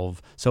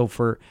resolve. So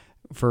for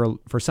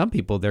some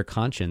people, their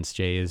conscience,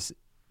 Jay, is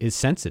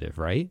sensitive,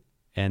 right?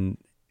 And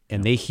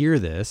they hear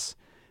this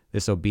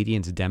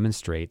obedience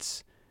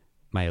demonstrates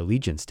my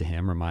allegiance to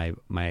him, or my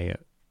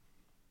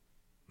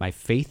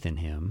faith in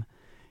him.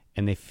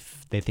 And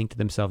they think to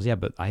themselves, yeah,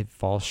 but I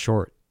fall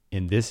short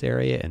in this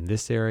area and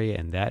this area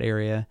and that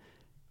area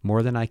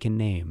more than I can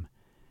name.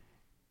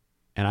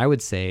 And I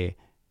would say,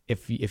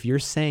 if you're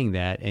saying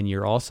that, and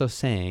you're also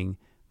saying,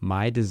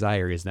 my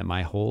desire is that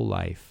my whole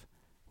life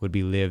would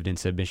be lived in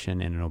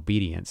submission and in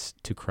obedience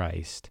to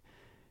Christ,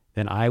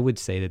 then I would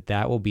say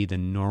that will be the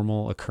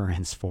normal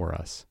occurrence for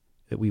us,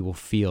 that we will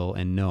feel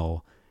and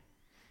know,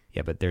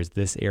 yeah, but there's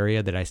this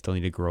area that I still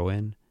need to grow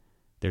in.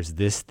 There's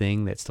this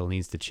thing that still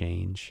needs to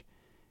change.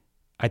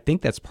 I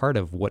think that's part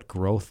of what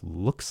growth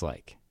looks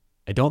like.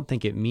 I don't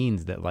think it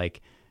means that,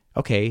 like,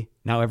 okay,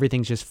 now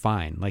everything's just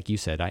fine. Like you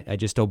said, I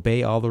just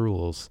obey all the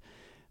rules,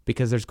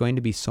 because there's going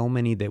to be so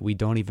many that we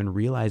don't even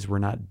realize we're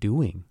not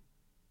doing.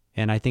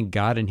 And I think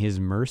God, in his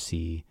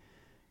mercy,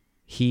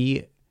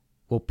 he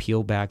will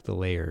peel back the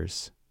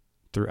layers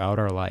throughout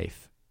our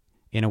life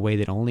in a way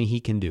that only he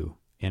can do,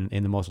 in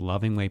the most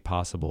loving way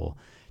possible,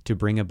 to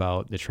bring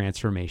about the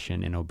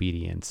transformation and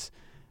obedience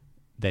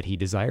that he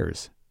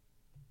desires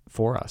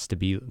for us, to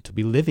be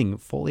living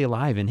fully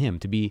alive in him,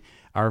 to be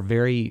our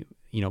very,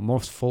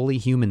 most fully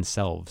human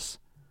selves.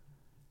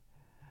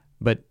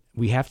 But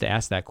we have to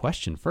ask that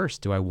question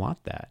first. Do I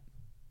want that?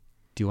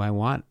 Do I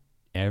want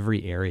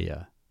every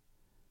area?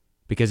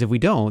 Because if we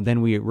don't,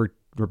 then we're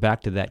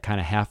back to that kind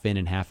of half in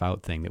and half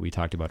out thing that we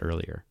talked about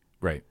earlier.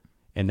 Right.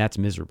 And that's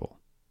miserable.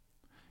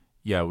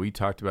 Yeah, we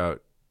talked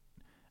about,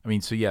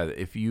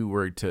 if you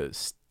were to,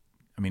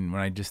 when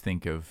I just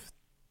think of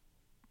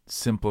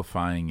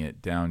simplifying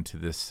it down to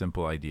this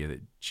simple idea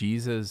that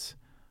Jesus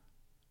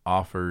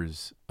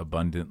offers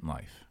abundant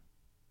life.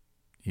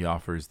 He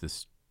offers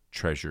this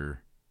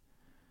treasure.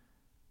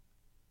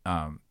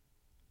 And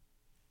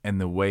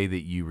the way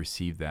that you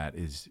receive that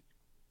is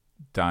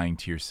dying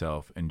to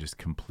yourself and just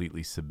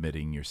completely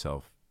submitting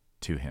yourself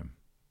to him.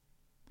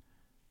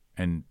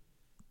 And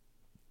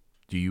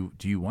do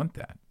you want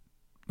that?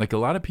 Like, a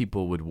lot of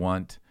people would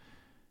want,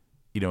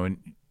 and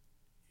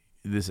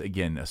this,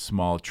 again, a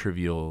small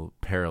trivial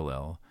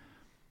parallel,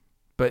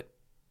 but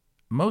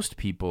most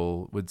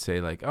people would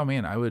say, like, oh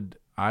man, I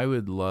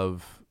would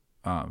love,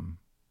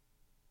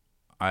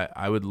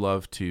 I would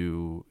love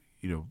to,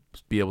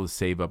 be able to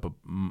save up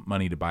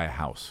money to buy a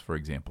house, for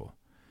example.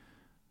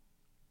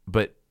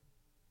 But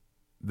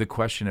the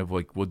question of,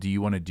 like, well, do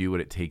you want to do what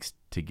it takes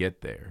to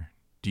get there?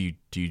 Do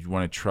you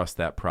want to trust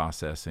that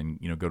process and,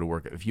 go to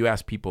work? If you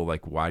ask people,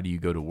 like, why do you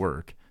go to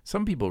work?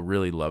 Some people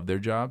really love their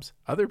jobs.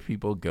 Other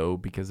people go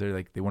because they're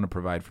like, they want to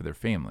provide for their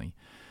family.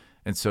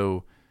 And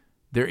so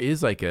there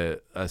is like a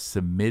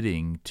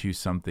submitting to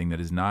something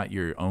that is not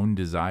your own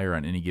desire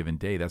on any given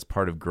day. That's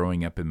part of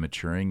growing up and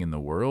maturing in the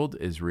world,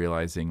 is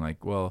realizing,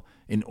 like, well,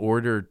 in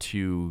order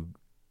to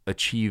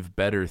achieve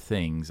better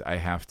things, I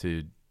have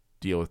to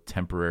deal with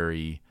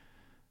temporary,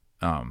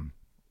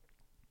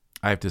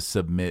 I have to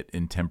submit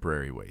in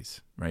temporary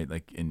ways, right?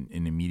 Like in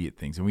immediate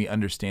things. And we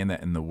understand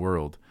that in the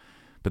world.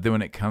 But then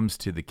when it comes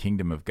to the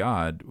kingdom of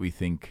God, we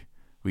think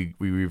we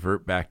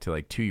revert back to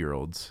like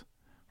 2-year-olds,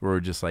 where we're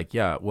just like,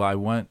 yeah, well, I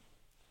want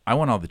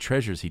all the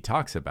treasures he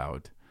talks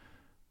about,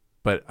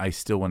 but I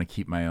still want to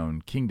keep my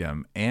own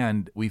kingdom.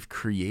 And we've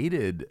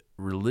created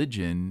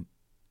religion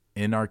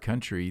in our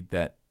country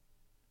that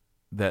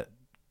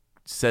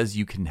says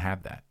you can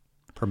have that.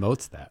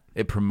 Promotes that.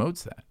 It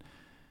promotes that.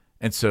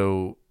 And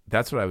so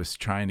that's what I was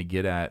trying to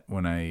get at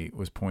when I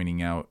was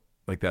pointing out,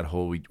 like, that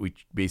whole, we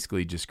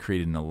basically just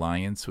created an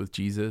alliance with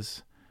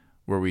Jesus,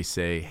 where we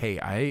say, hey,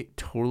 I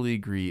totally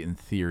agree in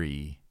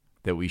theory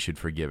that we should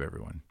forgive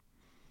everyone.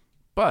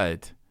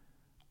 But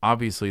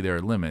obviously there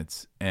are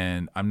limits,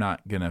 and I'm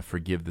not going to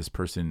forgive this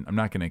person. I'm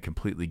not going to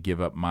completely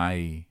give up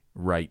my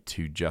right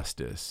to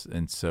justice.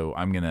 And so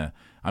I'm going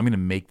to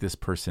make this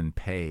person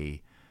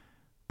pay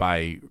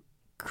by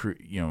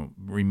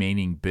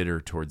remaining bitter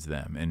towards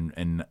them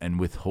and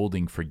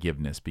withholding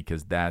forgiveness,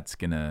 because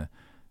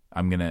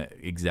I'm going to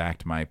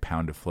exact my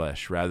pound of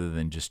flesh, rather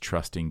than just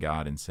trusting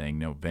God and saying,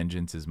 no,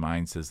 vengeance is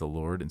mine, says the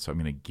Lord. And so I'm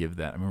going to give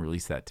that. I'm going to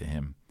release that to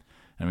him.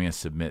 And I'm going to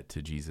submit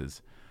to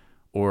Jesus.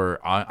 Or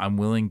I'm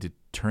willing to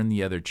turn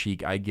the other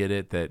cheek. I get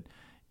it that,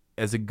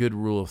 as a good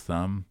rule of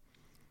thumb,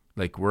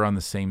 like, we're on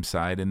the same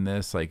side in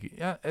this. Like,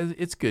 yeah,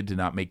 it's good to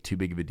not make too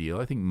big of a deal.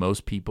 I think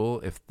most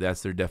people, if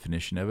that's their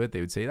definition of it, they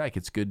would say, like,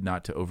 it's good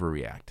not to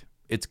overreact.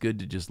 It's good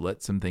to just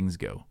let some things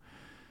go.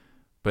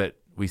 But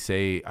we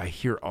say, I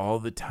hear all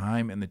the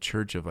time in the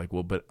church of like,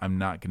 well, but I'm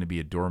not going to be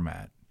a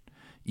doormat.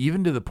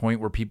 Even to the point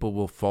where people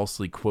will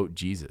falsely quote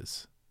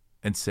Jesus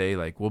and say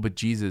like, well, but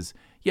Jesus,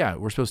 yeah,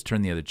 we're supposed to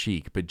turn the other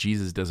cheek, but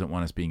Jesus doesn't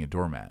want us being a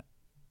doormat.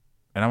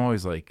 And I'm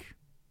always like,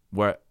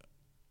 what?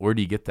 Where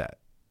do you get that?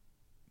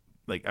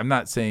 Like, I'm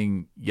not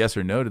saying yes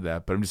or no to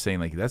that, but I'm just saying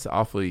like, that's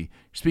you're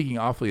speaking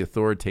awfully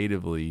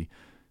authoritatively,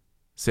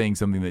 saying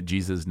something that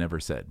Jesus never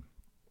said.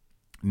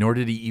 Nor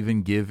did he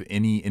even give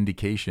any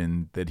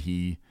indication that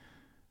he,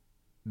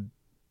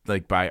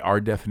 like by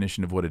our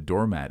definition of what a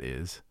doormat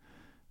is.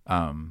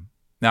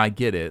 Now I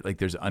get it. Like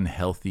there's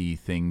unhealthy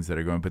things that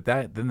are going, but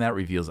then that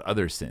reveals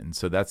other sins.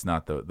 So that's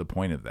not the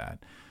point of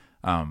that.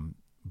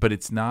 But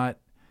it's not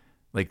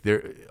like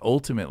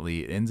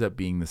ultimately it ends up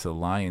being this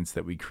alliance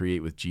that we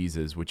create with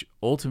Jesus, which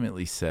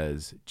ultimately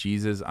says,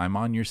 Jesus, I'm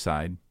on your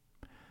side.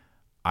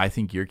 I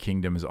think your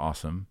kingdom is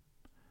awesome.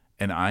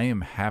 And I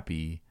am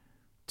happy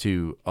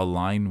to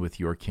align with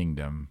your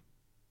kingdom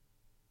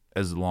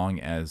as long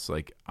as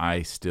like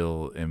I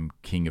still am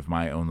king of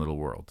my own little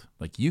world.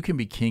 Like you can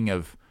be king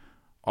of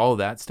all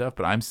that stuff,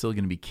 but I'm still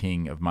going to be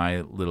king of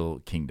my little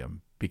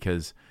kingdom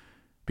because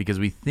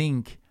we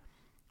think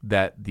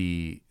that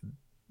the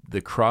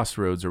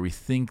crossroads, or we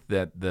think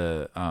that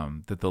the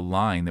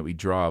line that we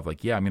draw of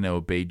like, yeah, I'm going to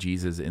obey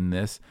Jesus in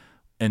this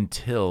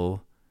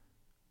until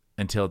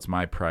it's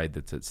my pride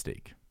that's at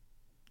stake,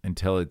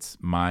 until it's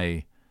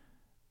my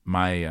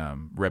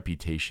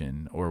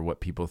reputation or what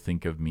people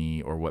think of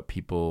me or what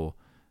people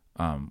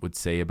would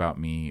say about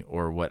me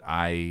or what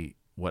I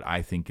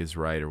think is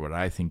right or what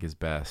I think is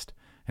best.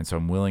 And so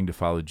I'm willing to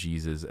follow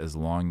Jesus as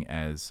long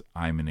as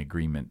I'm in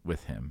agreement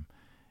with him.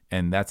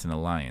 And that's an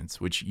alliance,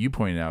 which you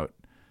pointed out,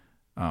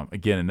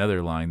 again,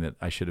 another line that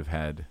I should have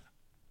had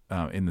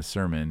in the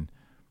sermon,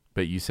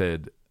 but you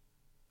said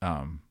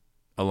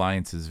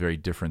alliance is very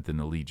different than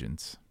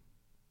allegiance.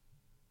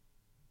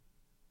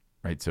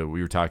 Right? So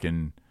we were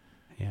talking...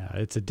 Yeah,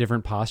 it's a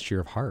different posture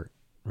of heart,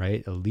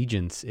 right?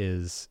 Allegiance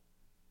is,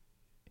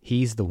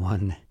 he's the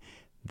one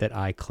that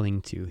I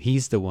cling to.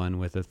 He's the one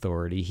with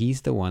authority.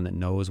 He's the one that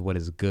knows what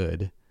is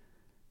good,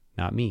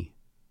 not me.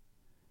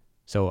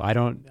 So I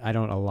don't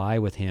ally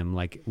with him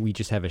like we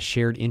just have a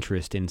shared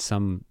interest in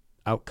some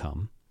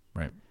outcome.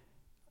 Right.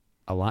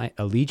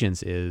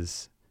 Allegiance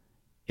is,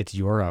 it's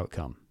your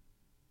outcome,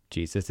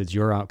 Jesus. It's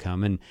your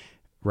outcome. And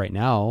right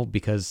now,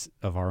 because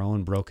of our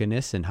own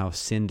brokenness and how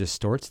sin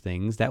distorts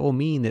things, that will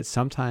mean that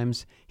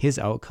sometimes his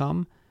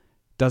outcome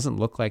doesn't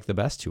look like the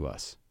best to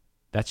us.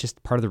 That's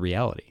just part of the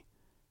reality.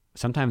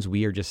 Sometimes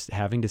we are just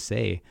having to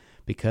say,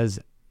 because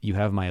you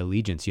have my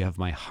allegiance, you have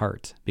my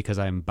heart, because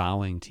I'm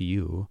bowing to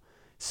you,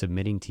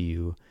 submitting to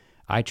you,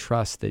 I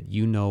trust that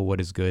you know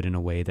what is good in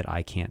a way that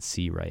I can't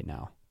see right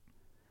now.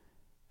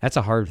 That's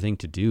a hard thing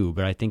to do,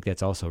 but I think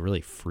that's also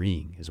really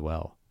freeing as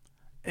well.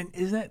 And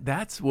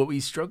that's what we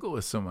struggle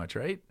with so much,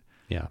 right?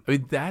 Yeah. I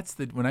mean, that's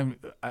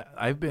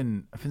I've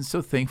been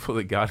so thankful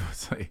that God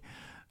was like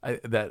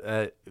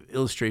that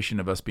illustration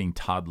of us being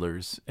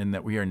toddlers, and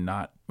that we're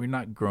not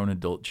grown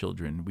adult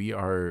children. We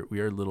are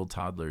little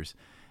toddlers.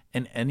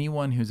 And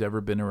anyone who's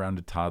ever been around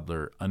a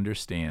toddler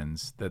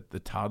understands that the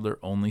toddler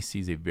only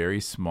sees a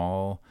very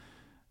small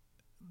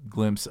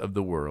glimpse of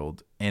the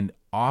world, and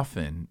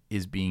often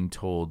is being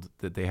told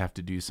that they have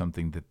to do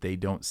something that they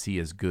don't see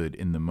as good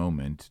in the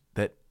moment,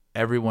 that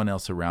everyone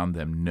else around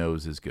them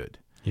knows is good.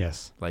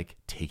 Yes. Like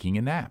taking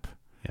a nap.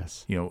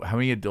 Yes. You know, how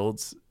many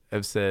adults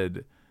have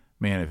said,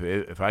 man,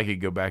 if I could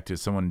go back to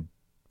someone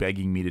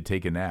begging me to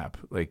take a nap,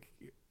 like,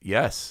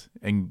 yes,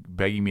 and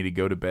begging me to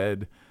go to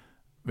bed,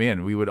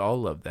 man, we would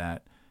all love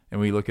that. And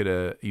we look at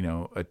a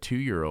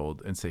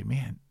 2-year-old and say,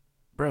 man,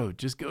 bro,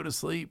 just go to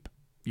sleep.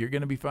 You're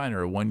going to be fine.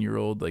 Or a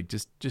 1-year-old, like,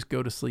 just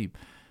go to sleep.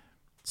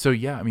 So,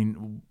 yeah, I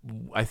mean,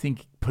 I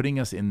think putting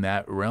us in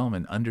that realm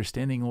and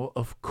understanding, well,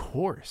 of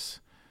course,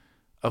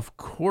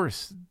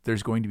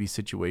 there's going to be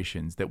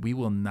situations that we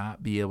will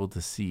not be able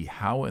to see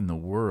how in the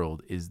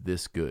world is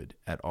this good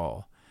at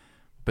all.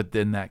 But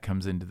then that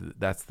comes into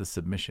that's the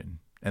submission.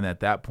 And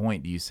at that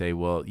point, do you say,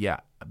 well,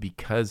 yeah,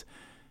 because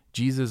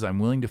Jesus, I'm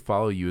willing to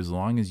follow you as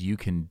long as you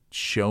can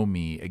show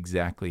me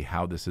exactly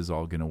how this is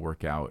all going to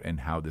work out and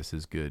how this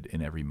is good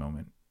in every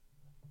moment.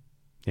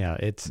 Yeah,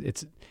 it's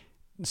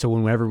so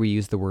whenever we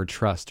use the word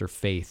trust or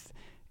faith,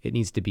 it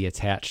needs to be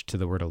attached to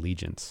the word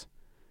allegiance,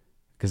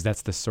 because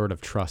that's the sort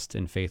of trust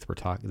and faith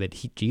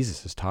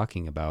Jesus is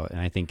talking about. And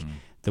I think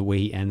the way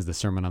he ends the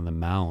Sermon on the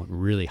Mount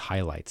really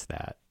highlights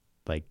that.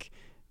 Like,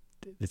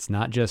 it's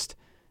not just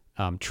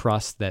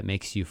trust that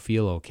makes you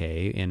feel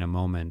okay in a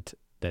moment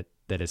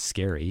that is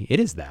scary. It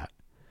is that,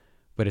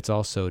 but it's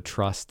also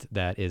trust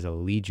that is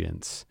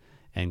allegiance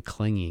and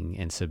clinging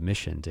and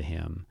submission to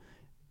him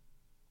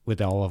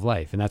with all of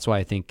life. And that's why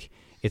I think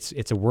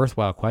it's a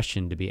worthwhile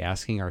question to be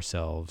asking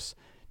ourselves,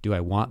 do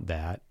I want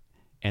that?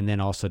 And then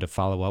also to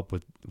follow up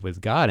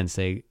with God and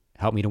say,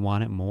 help me to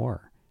want it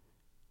more.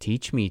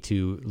 Teach me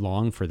to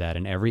long for that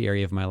in every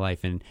area of my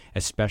life, and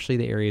especially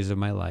the areas of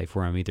my life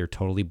where I'm either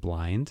totally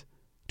blind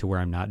to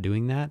where I'm not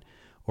doing that,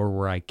 or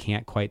where I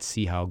can't quite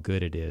see how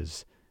good it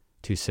is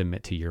to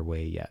submit to your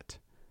way yet.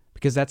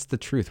 Because that's the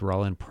truth. We're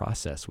all in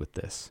process with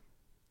this.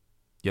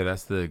 Yeah,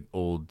 that's the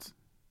old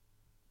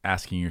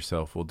asking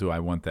yourself, well, do I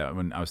want that?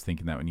 When I was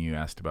thinking that when you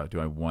asked about, do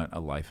I want a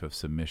life of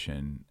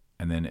submission?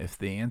 And then if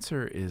the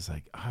answer is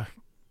like, I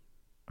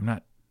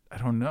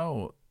don't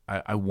know.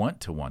 I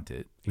want to want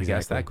it. Like,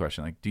 ask that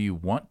question. Like, do you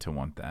want to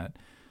want that?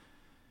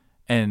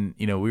 And,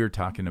 we were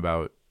talking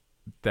about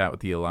that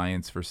with the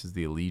alliance versus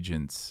the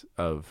allegiance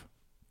of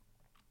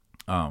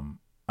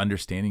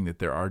understanding that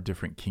there are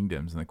different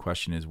kingdoms. And the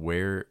question is,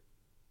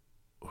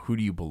 who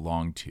do you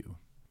belong to?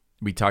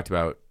 We talked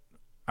about,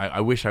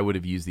 I wish I would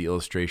have used the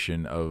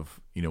illustration of,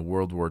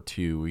 World War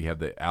II. We have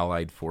the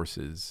Allied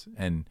forces,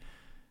 and,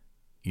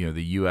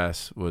 the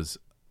U.S. was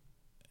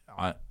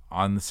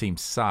on the same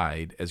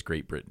side as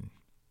Great Britain.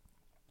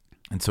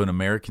 And so an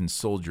American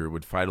soldier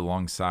would fight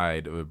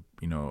alongside a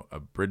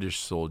British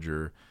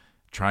soldier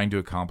trying to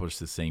accomplish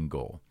the same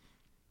goal.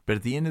 But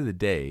at the end of the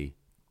day,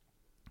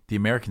 the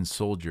American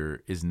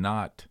soldier is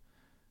not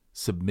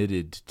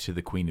submitted to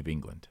the Queen of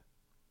England.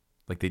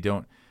 Like,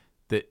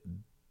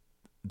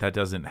 that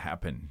doesn't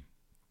happen.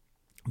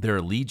 Their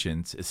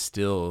allegiance is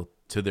still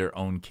to their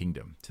own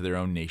kingdom, to their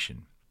own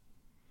nation.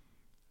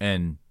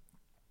 And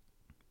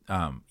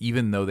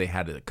even though they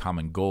had a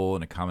common goal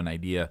and a common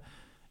idea,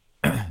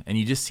 and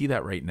you just see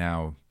that right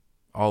now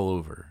all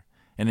over.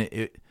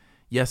 And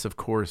yes, of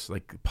course,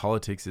 like,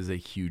 politics is a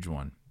huge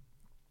one.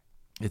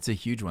 It's a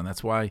huge one.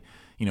 That's why,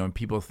 when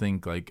people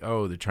think like,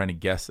 oh, they're trying to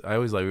guess. I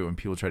always like it when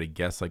people try to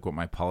guess like what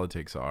my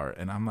politics are.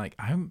 And I'm like,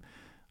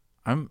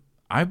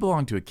 I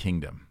belong to a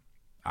kingdom.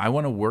 I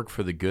want to work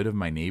for the good of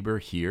my neighbor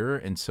here.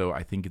 And so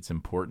I think it's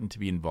important to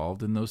be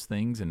involved in those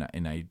things. And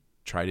I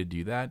try to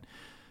do that.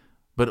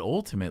 But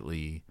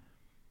ultimately,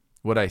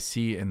 what I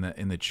see in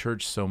the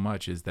church so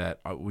much is that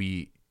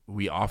we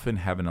often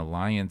have an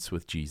alliance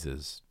with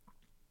Jesus,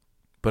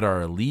 but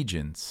our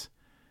allegiance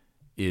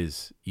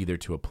is either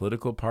to a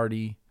political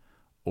party,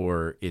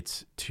 or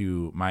it's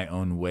to my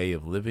own way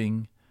of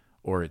living,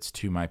 or it's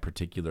to my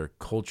particular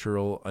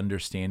cultural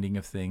understanding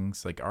of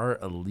things. Like, our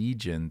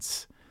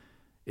allegiance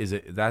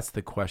that's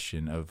the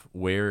question of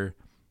where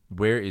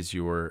is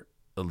your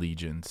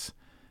allegiance?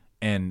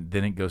 And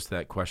then it goes to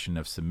that question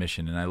of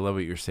submission. And I love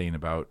what you're saying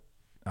about,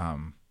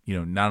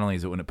 not only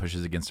is it when it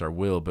pushes against our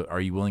will, but are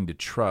you willing to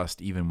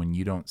trust even when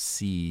you don't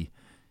see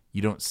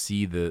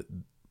the,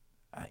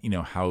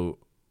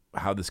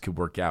 how this could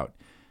work out?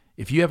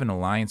 If you have an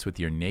alliance with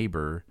your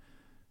neighbor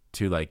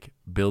to like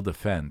build a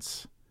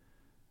fence,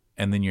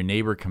 and then your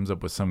neighbor comes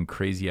up with some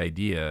crazy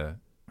idea,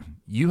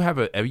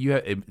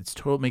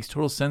 it makes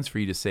total sense for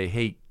you to say,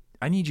 hey,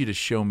 I need you to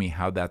show me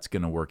how that's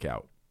going to work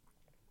out.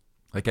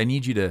 Like, I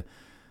need you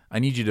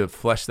to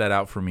flesh that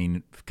out for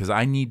me, because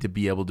I need to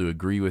be able to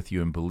agree with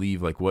you and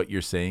believe like what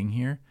you're saying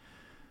here.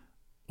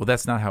 Well,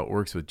 that's not how it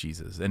works with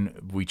Jesus.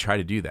 And we try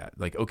to do that.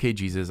 Like, okay,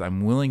 Jesus,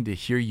 I'm willing to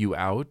hear you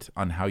out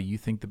on how you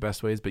think the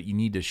best way is, but you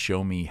need to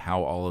show me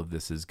how all of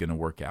this is going to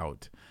work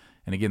out.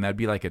 And again, that'd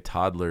be like a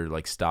toddler,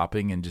 like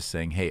stopping and just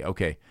saying, hey,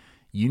 okay,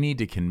 you need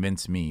to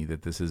convince me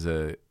that this is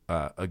a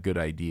good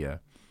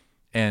idea.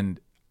 And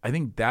I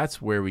think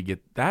that's where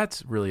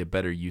that's really a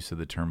better use of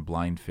the term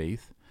blind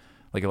faith.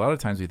 Like, a lot of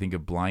times we think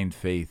of blind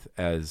faith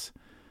as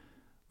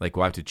like,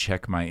 well, I have to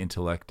check my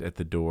intellect at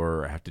the door,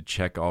 or I have to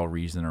check all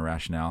reason or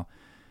rationale.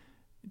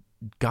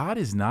 God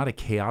is not a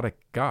chaotic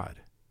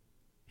God.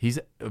 He's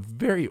a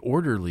very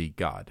orderly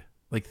God.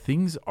 Like,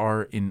 things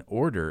are in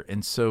order.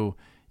 And so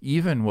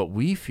even what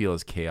we feel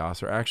as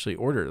chaos are actually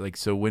order. Like,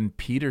 so when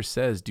Peter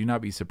says, do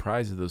not be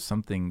surprised if there's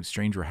something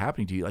strange were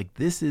happening to you, like,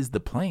 this is the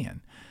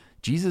plan.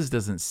 Jesus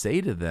doesn't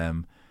say to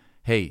them,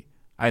 hey,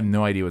 I have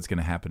no idea what's going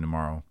to happen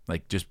tomorrow.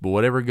 Like, just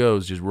whatever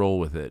goes, just roll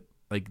with it.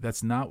 Like,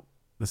 that's not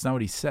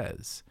what he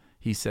says.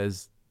 He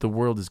says, the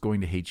world is going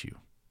to hate you.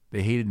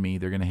 They hated me.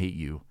 They're going to hate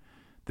you.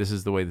 This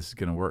is the way this is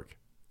going to work.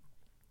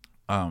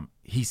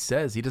 He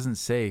doesn't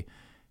say,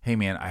 hey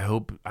man, I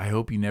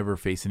hope you never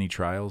face any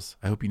trials.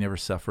 I hope you never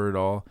suffer at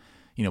all.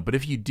 But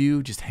if you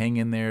do, just hang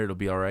in there. It'll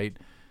be all right.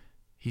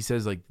 He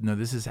says, like, no,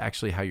 this is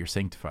actually how you're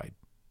sanctified.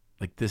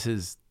 Like, this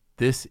is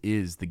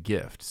the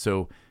gift.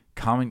 So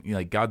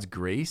God's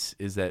grace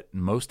is that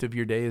most of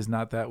your day is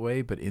not that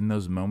way, but in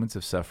those moments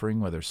of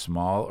suffering, whether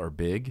small or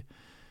big,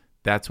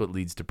 that's what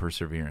leads to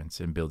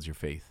perseverance and builds your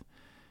faith.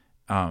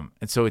 And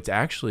so it's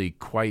actually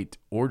quite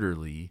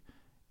orderly.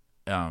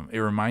 It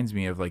reminds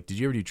me of, like, did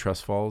you ever do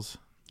trust falls?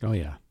 Oh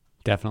yeah,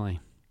 definitely.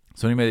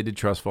 So anybody that did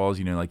trust falls,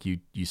 like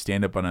you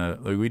stand up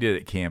on like we did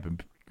at camp,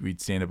 and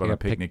we'd stand up on a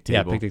picnic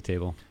table. Yeah, picnic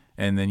table.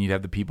 And then you'd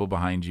have the people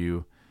behind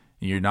you,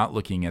 and you're not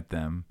looking at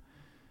them.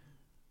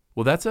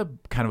 Well, that's a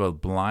kind of a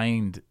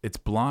blind. It's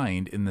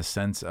blind in the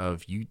sense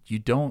of you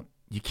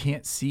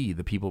can't see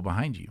the people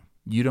behind you.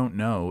 You don't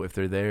know if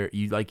they're there.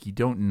 You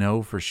don't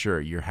know for sure.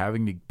 You're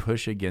having to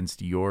push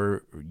against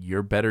your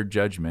better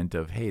judgment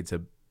of, hey, it's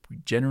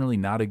generally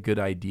not a good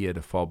idea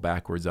to fall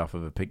backwards off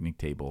of a picnic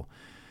table.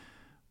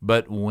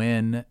 But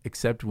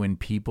except when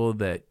people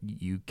that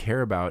you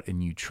care about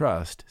and you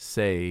trust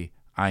say,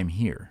 I'm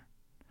here,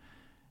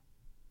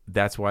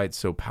 that's why it's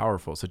so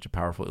powerful, such a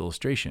powerful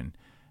illustration.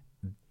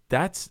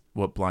 That's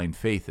what blind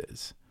faith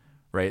is,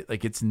 right?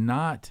 Like, it's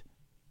not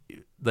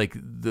like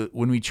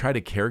when we try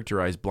to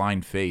characterize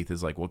blind faith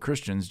as like, well,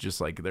 Christians just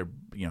like they're,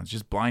 it's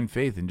just blind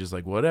faith and just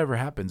like whatever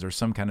happens, or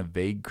some kind of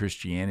vague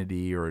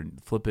Christianity or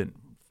flippant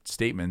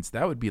statements.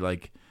 That would be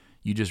like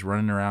you just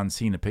running around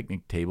seeing a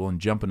picnic table and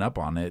jumping up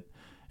on it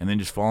and then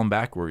just falling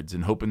backwards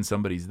and hoping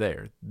somebody's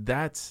there.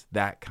 That's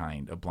that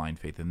kind of blind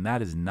faith. And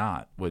that is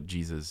not what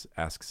Jesus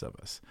asks of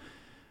us.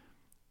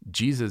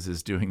 Jesus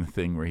is doing the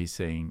thing where he's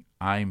saying,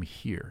 I'm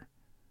here.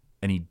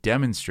 And he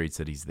demonstrates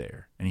that he's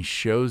there. And he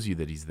shows you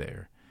that he's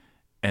there.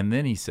 And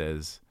then he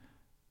says,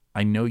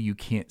 I know you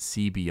can't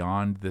see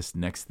beyond this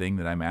next thing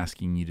that I'm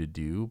asking you to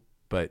do,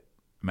 but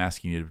I'm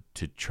asking you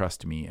to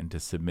trust me and to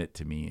submit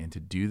to me and to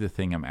do the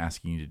thing I'm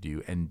asking you to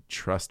do, and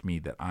trust me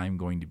that I'm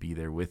going to be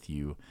there with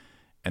you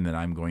and that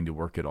I'm going to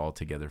work it all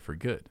together for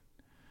good.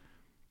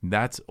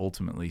 That's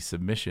ultimately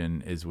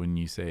submission, is when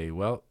you say,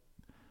 well,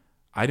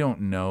 I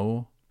don't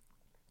know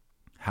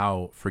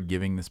how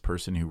forgiving this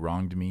person who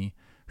wronged me,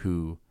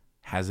 who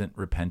hasn't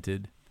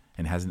repented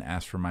and hasn't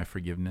asked for my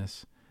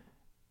forgiveness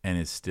and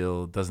is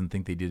still doesn't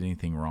think they did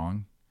anything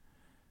wrong.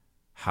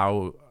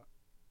 How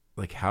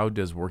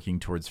does working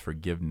towards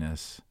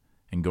forgiveness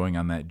and going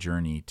on that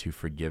journey to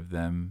forgive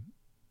them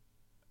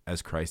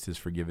as Christ has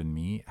forgiven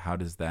me, how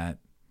does that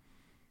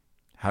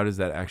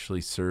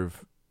actually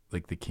serve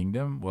like the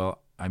kingdom?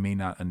 Well, I may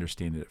not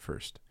understand it at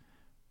first,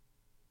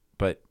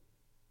 but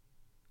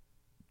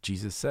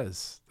Jesus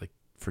says, like,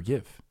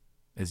 forgive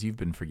as you've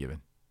been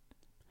forgiven.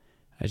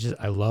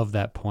 I love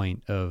that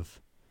point of,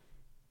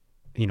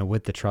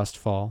 with the trust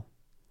fall,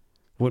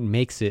 what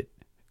makes it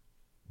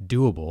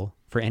doable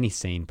for any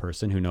sane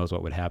person who knows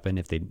what would happen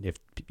if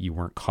you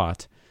weren't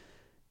caught,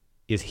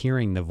 is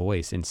hearing the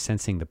voice and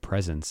sensing the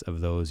presence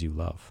of those you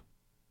love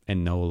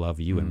and know love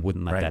you and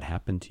wouldn't let that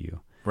happen to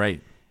you.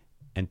 Right.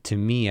 And to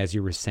me, as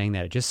you were saying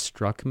that, it just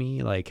struck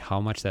me like how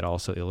much that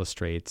also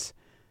illustrates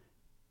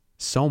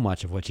so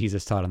much of what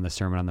Jesus taught on the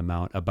Sermon on the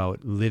Mount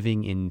about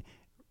living in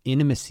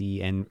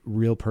intimacy and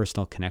real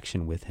personal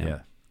connection with him. Yeah.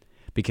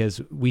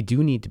 Because we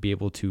do need to be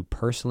able to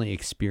personally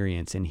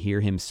experience and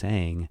hear him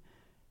saying,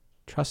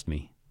 trust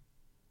me,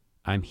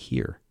 I'm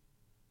here.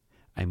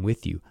 I'm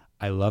with you.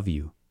 I love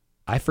you.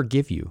 I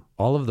forgive you.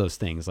 All of those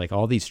things, like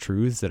all these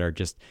truths that are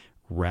just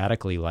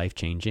radically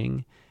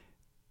life-changing,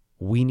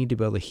 we need to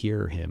be able to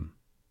hear him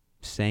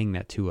saying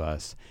that to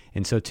us.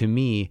 And so to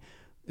me,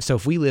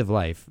 if we live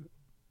life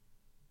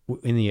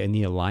in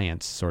the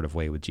alliance sort of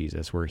way with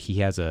Jesus, where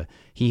he has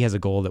a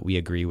goal that we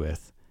agree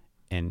with,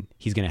 and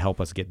he's going to help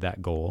us get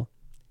that goal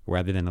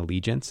rather than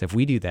allegiance. If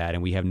we do that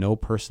and we have no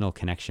personal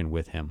connection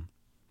with him,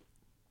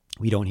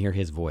 we don't hear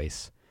his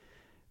voice,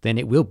 then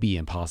it will be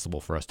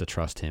impossible for us to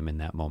trust him in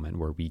that moment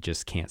where we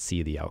just can't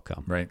see the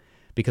outcome. Right.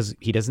 Because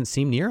he doesn't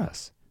seem near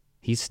us.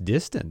 He's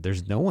distant.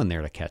 There's no one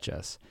there to catch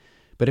us.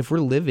 But if we're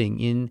living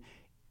in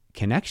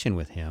connection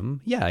with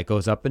him, yeah, it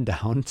goes up and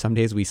down. Some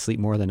days we sleep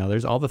more than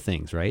others, all the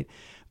things, right?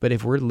 But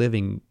if we're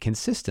living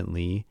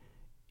consistently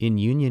in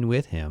union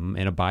with him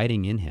and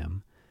abiding in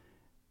him,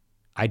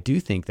 I do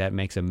think that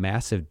makes a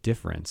massive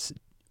difference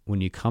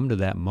when you come to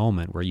that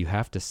moment where you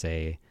have to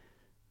say,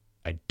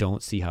 I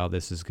don't see how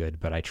this is good,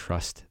 but I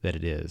trust that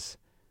it is.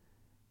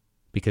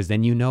 Because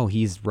then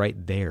he's right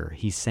there.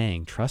 He's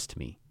saying, trust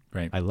me.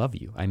 Right. I love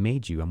you. I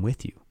made you. I'm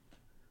with you.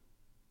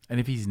 And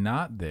if he's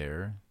not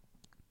there,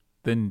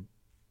 then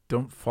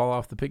don't fall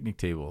off the picnic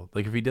table.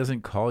 Like, if he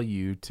doesn't call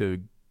you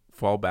to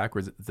fall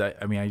backwards,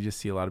 I just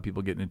see a lot of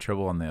people getting in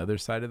trouble on the other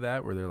side of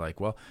that, where they're like,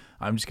 well,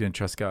 I'm just going to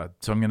trust God.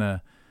 So I'm going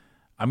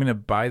to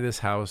buy this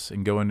house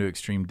and go into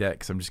extreme debt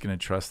because I'm just going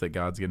to trust that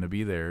God's going to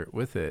be there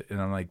with it.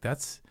 And I'm like,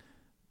 that's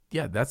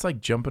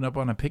like jumping up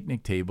on a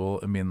picnic table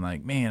and being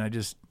like, man,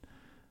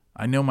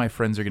 I know my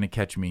friends are going to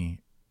catch me,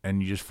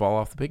 and you just fall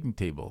off the picnic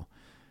table.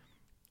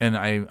 And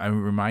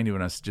I'm reminded,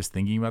 when I was just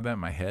thinking about that in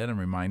my head, I'm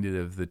reminded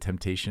of the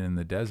temptation in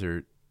the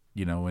desert,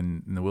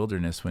 in the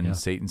wilderness, when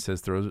Satan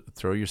says,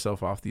 throw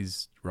yourself off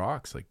these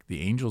rocks, like the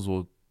angels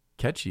will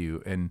catch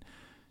you. And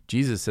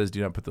Jesus says,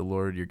 do not put the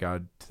Lord your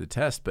God to the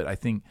test. But I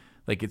think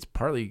like it's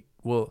partly,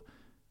 well,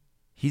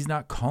 he's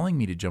not calling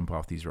me to jump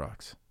off these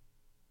rocks.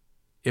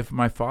 If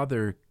my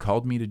father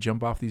called me to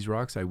jump off these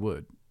rocks, I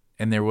would.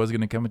 And there was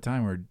going to come a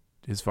time where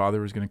his father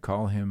was going to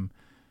call him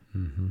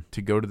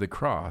to go to the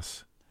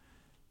cross.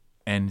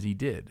 And he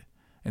did.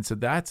 And so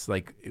that's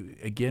like,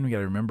 again, we got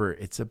to remember,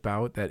 it's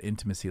about that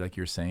intimacy, like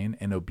you're saying,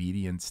 and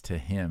obedience to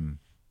him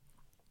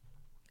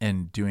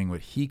and doing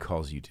what he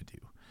calls you to do.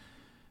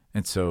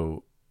 And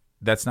so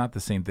that's not the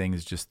same thing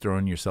as just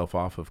throwing yourself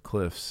off of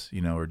cliffs,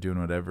 or doing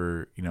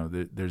whatever.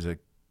 There's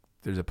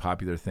a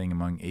popular thing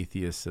among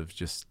atheists of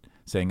just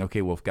saying,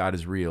 okay, well, if God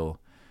is real,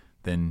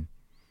 then,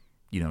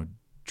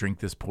 drink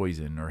this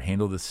poison or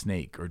handle this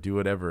snake or do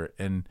whatever.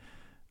 And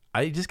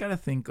I just got to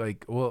think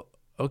like, well,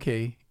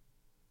 okay.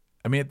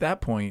 I mean, at that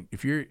point,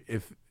 if you're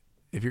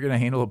going to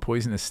handle a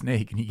poisonous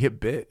snake and you get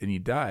bit and you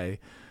die,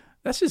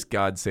 that's just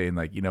God saying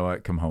like, you know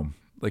what, come home.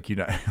 Like, you're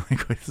not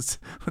like,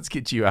 let's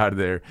get you out of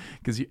there.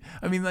 Because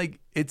I mean, like,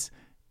 it's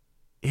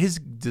his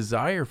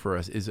desire for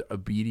us is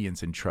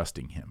obedience and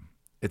trusting him.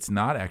 It's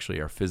not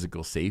actually our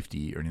physical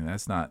safety or anything.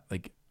 That's not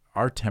like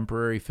our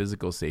temporary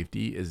physical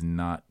safety is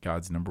not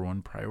God's number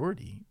one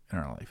priority in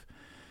our life.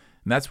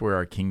 And that's where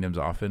our kingdoms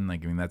often,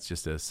 like, I mean, that's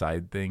just a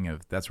side thing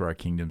of that's where our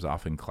kingdoms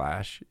often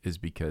clash, is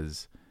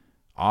because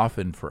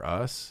often for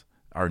us,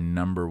 our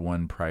number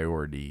one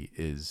priority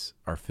is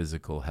our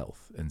physical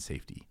health and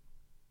safety.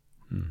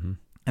 Mm-hmm.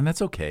 And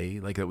that's okay.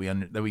 Like that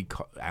we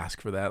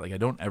ask for that. Like, I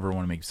don't ever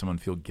want to make someone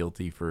feel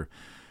guilty for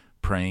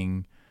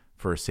praying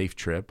for a safe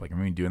trip. Like,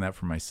 I'm doing that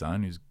for my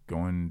son who's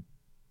going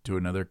to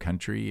another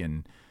country,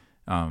 and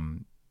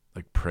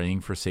like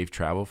praying for safe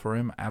travel for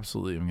him.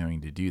 Absolutely, I'm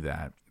going to do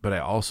that. But I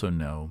also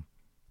know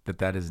that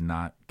that is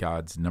not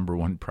God's number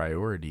one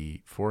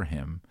priority for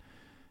him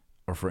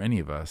or for any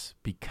of us,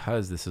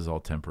 because this is all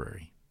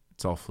temporary.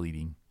 It's all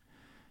fleeting.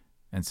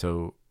 And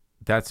so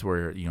that's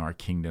where, our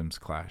kingdoms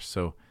clash.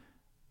 So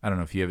I don't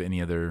know if you have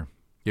any other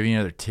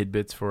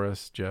tidbits for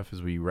us, Jeff,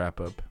 as we wrap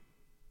up.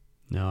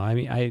 No, I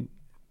mean,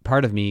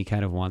 part of me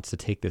kind of wants to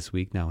take this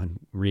week now and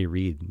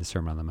reread the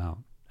Sermon on the Mount.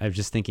 I was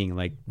just thinking,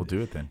 like, we'll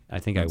do it then. I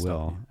think I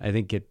will. I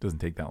think it doesn't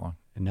take that long.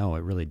 No,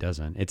 it really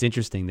doesn't. It's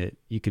interesting that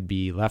you could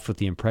be left with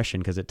the impression,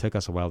 because it took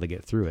us a while to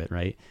get through it,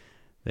 right?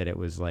 That it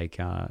was like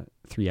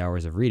 3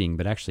 hours of reading,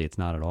 but actually it's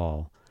not at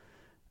all.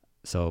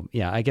 So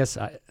yeah, I guess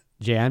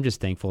Jay, I'm just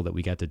thankful that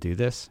we got to do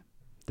this.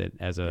 That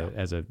as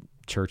a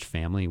church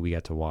family, we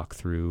got to walk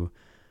through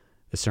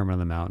the Sermon on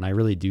the Mount, and I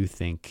really do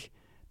think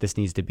this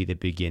needs to be the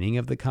beginning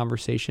of the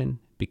conversation,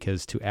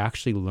 because to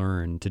actually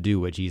learn to do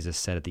what Jesus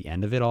said at the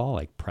end of it all,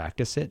 like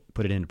practice it,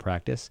 put it into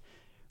practice,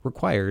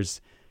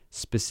 requires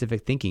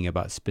specific thinking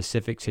about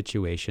specific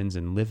situations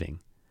and living.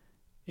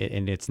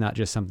 And it's not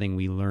just something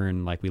we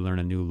learn like we learn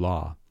a new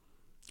law.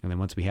 And then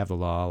once we have the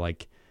law,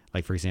 like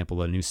for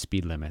example, a new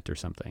speed limit or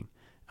something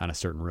on a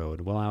certain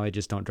road, well, now I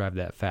just don't drive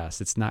that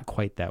fast. It's not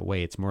quite that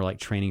way. It's more like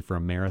training for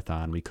a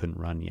marathon we couldn't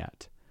run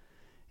yet,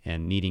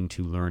 and needing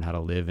to learn how to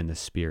live in the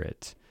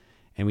Spirit.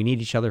 And we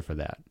need each other for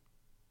that.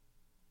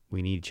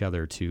 We need each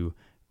other to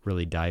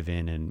really dive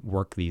in and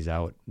work these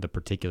out, the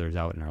particulars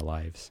out in our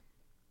lives.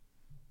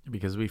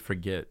 Because we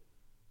forget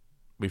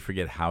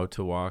how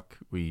to walk.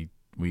 We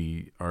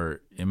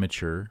are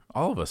immature.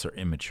 All of us are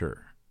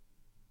immature,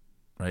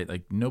 right?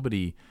 Like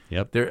nobody.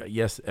 Yep.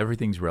 Yes,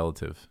 everything's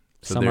relative.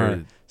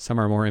 So some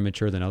are more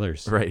immature than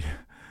others. Right.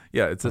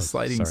 Yeah, it's a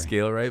sliding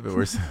scale, right? But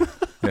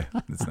yeah,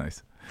 that's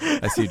nice.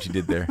 I see what you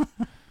did there.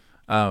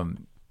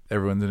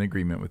 Everyone's in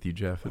agreement with you,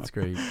 Jeff. It's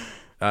great.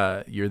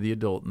 You're the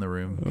adult in the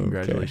room.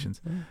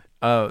 Congratulations.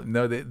 Okay.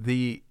 No,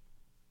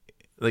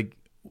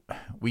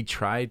 we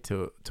try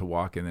to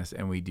walk in this,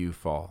 and we do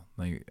fall.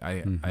 Like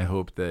I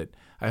hope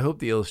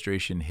the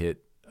illustration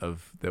hit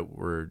of that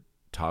we're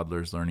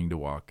toddlers learning to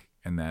walk,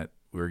 and that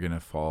we're gonna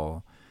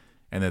fall,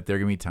 and that there are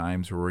gonna be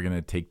times where we're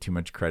gonna take too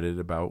much credit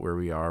about where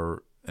we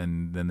are,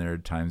 and then there are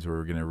times where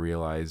we're gonna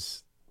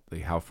realize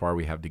like how far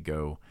we have to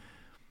go.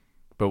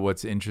 But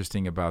what's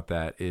interesting about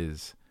that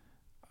is,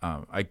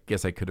 I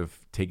guess I could have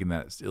taken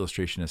that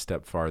illustration a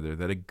step farther.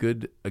 That a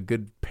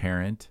good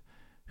parent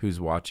who's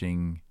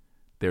watching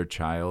their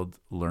child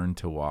learn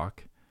to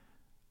walk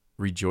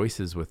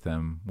rejoices with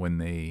them when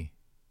they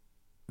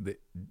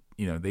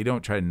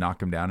don't try to knock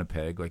them down a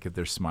peg. Like if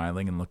they're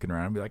smiling and looking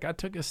around and be like, I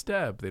took a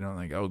step. They don't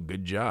like, oh,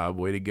 good job,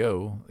 way to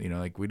go.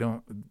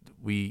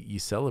 You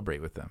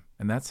celebrate with them.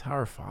 And that's how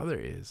our Father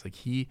is. Like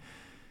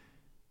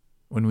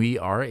when we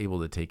are able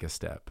to take a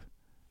step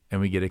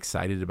and we get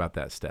excited about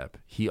that step,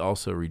 he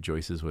also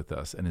rejoices with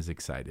us and is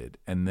excited.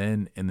 And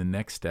then in the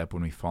next step,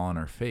 when we fall on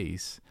our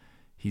face,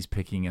 he's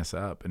picking us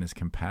up and is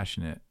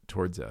compassionate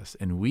towards us.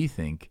 And we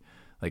think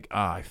like,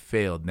 I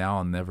failed. Now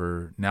I'll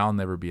never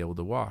be able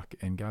to walk.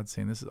 And God's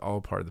saying this is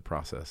all part of the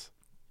process.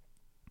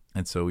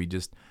 And so we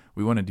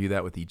want to do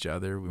that with each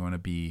other. We want to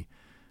be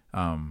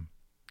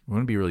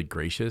really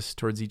gracious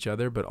towards each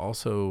other, but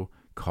also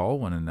call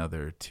one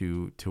another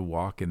to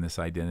walk in this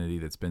identity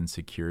that's been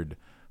secured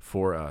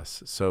for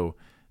us. So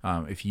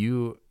if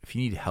you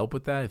need help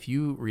with that, if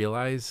you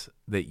realize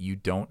that you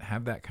don't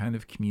have that kind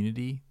of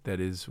community that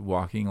is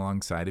walking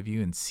alongside of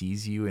you and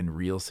sees you in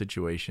real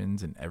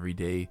situations and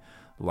everyday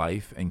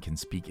life and can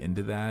speak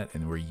into that,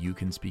 and where you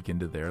can speak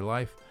into their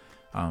life,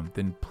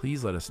 then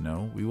please let us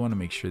know. We want to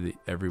make sure that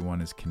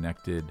everyone is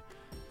connected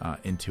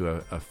into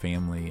a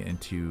family,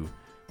 into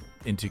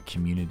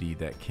community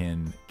that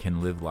can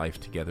live life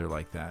together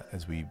like that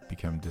as we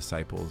become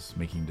disciples,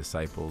 making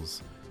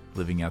disciples,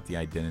 living out the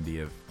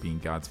identity of being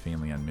God's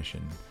family on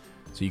mission.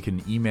 So you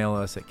can email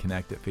us at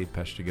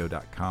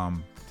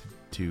connect@faithpeshtigo.com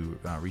to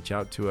reach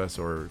out to us,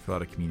 or fill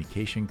out a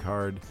communication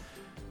card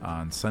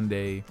on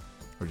Sunday,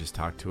 or just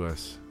talk to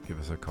us, give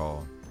us a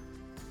call,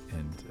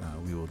 and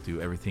we will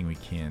do everything we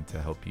can to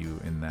help you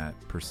in that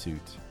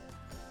pursuit.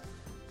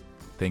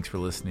 Thanks for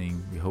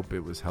listening. We hope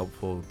it was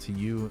helpful to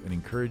you and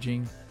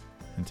encouraging.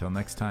 Until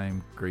next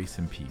time, grace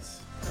and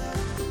peace.